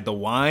inside the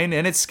wine,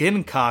 and it's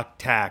skin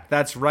contact.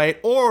 That's right,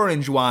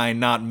 orange wine,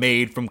 not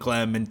made from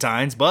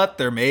clementines, but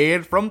they're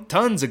made from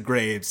tons of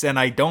grapes. And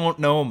I don't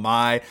know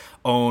my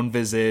own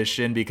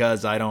physician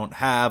because I don't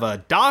have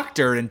a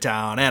doctor in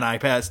town, and I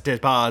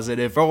tested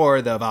positive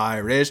for the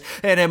virus,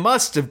 and it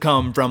must have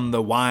come from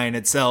the wine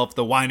itself.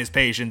 The wine is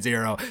patient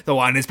zero. The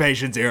wine is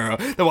patient zero.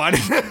 The wine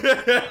is...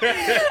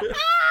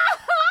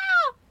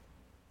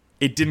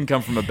 It didn't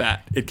come from a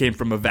bat. It came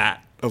from a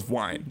vat of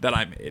wine that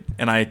I made,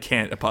 and I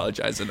can't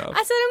apologize enough.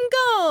 I said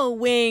I'm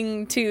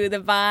going to the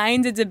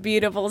vines. It's a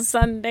beautiful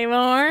Sunday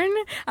morn.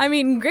 I'm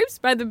eating grapes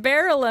by the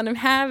barrel, and I'm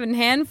having a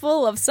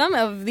handful of some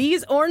of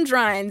these orange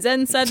rinds,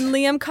 and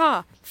suddenly I'm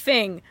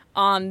coughing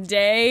on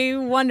day.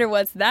 Wonder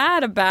what's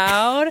that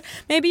about?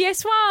 Maybe I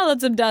swallowed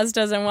some dust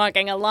as I'm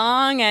walking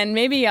along, and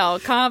maybe I'll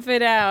cough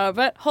it out.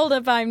 But hold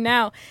up, I'm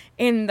now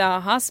in the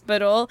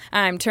hospital.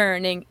 I'm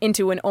turning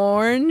into an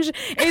orange.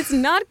 It's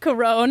not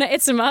corona,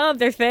 it's some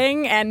other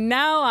thing, and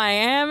now I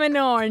am an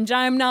orange.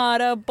 I'm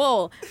not a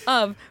bowl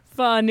of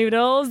fun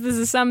noodles. This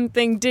is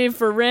something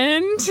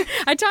different.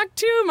 I talked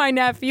to my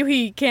nephew.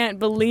 He can't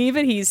believe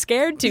it. He's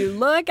scared to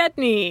look at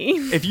me.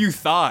 If you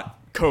thought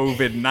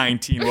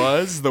COVID-19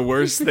 was the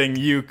worst thing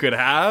you could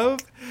have,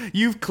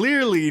 you've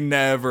clearly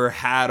never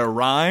had a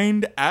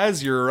rind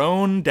as your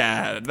own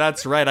dad.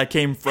 That's right, I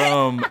came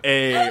from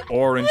a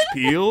orange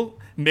peel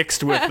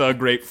mixed with a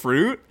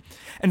grapefruit,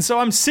 and so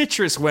I'm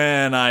citrus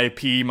when I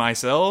pee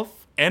myself,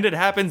 and it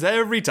happens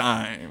every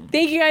time.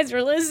 Thank you guys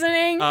for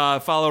listening.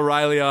 Follow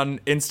Riley on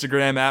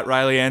Instagram at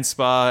Riley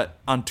Anspot,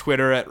 on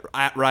Twitter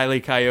at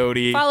Riley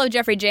Coyote. Follow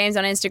Jeffrey James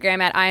on Instagram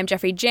at I am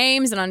Jeffrey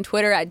James, and on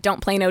Twitter at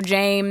Don't Play No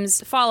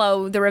James.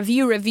 Follow the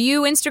Review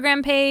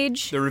Instagram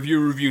page. The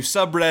Review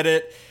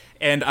subreddit.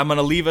 And I'm going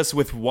to leave us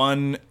with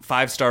 1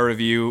 5-star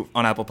review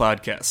on Apple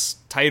Podcasts.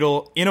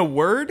 Title, in a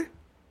word,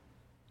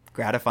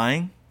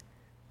 gratifying.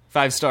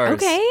 5 stars.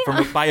 Okay.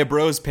 By a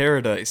Bro's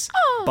Paradise.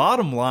 Oh.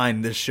 Bottom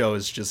line, this show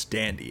is just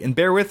dandy. And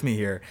bear with me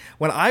here.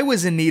 When I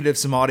was in need of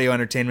some audio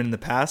entertainment in the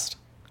past,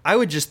 I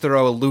would just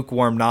throw a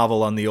lukewarm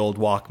novel on the old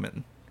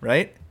Walkman,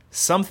 right?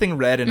 something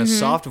read in a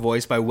soft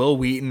voice by Will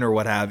Wheaton or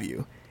what have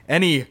you.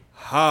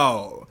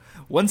 Anyhow,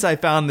 once I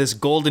found this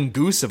golden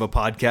goose of a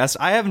podcast,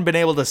 I haven't been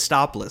able to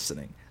stop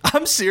listening.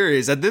 I'm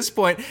serious. At this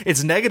point,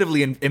 it's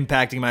negatively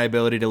impacting my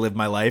ability to live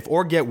my life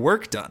or get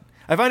work done.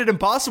 I find it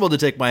impossible to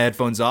take my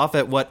headphones off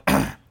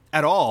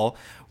at all,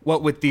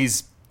 what with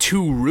these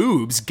two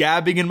rubes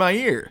gabbing in my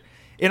ear.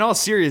 In all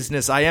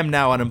seriousness, I am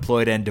now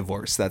unemployed and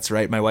divorced. That's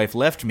right, my wife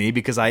left me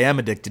because I am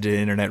addicted to an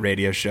internet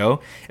radio show.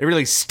 It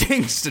really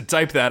stinks to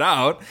type that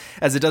out,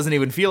 as it doesn't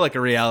even feel like a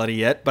reality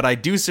yet, but I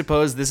do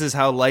suppose this is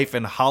how life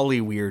in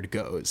Hollyweird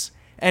goes.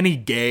 Any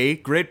gay,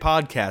 great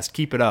podcast,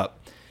 keep it up.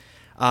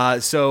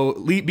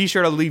 So be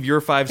sure to leave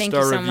your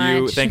 5-star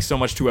review. Much. Thanks so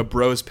much to A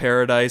Bro's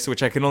Paradise,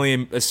 which I can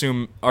only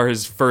assume are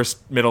his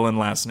first, middle, and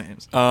last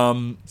names.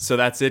 So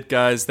that's it,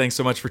 guys. Thanks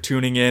so much for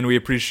tuning in. We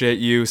appreciate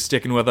you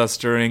sticking with us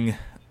during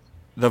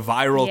the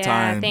viral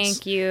times.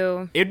 Thank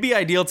you. It'd be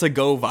ideal to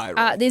go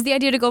viral. Is the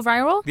idea to go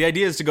viral? The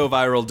idea is to go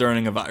viral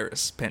during a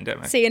virus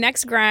pandemic. See you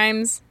next,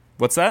 Grimes.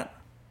 What's that?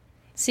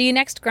 See you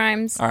next,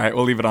 Grimes. All right,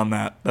 we'll leave it on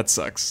that. That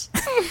sucks.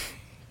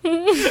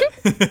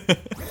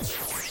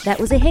 That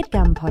was a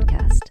HeadGum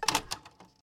podcast.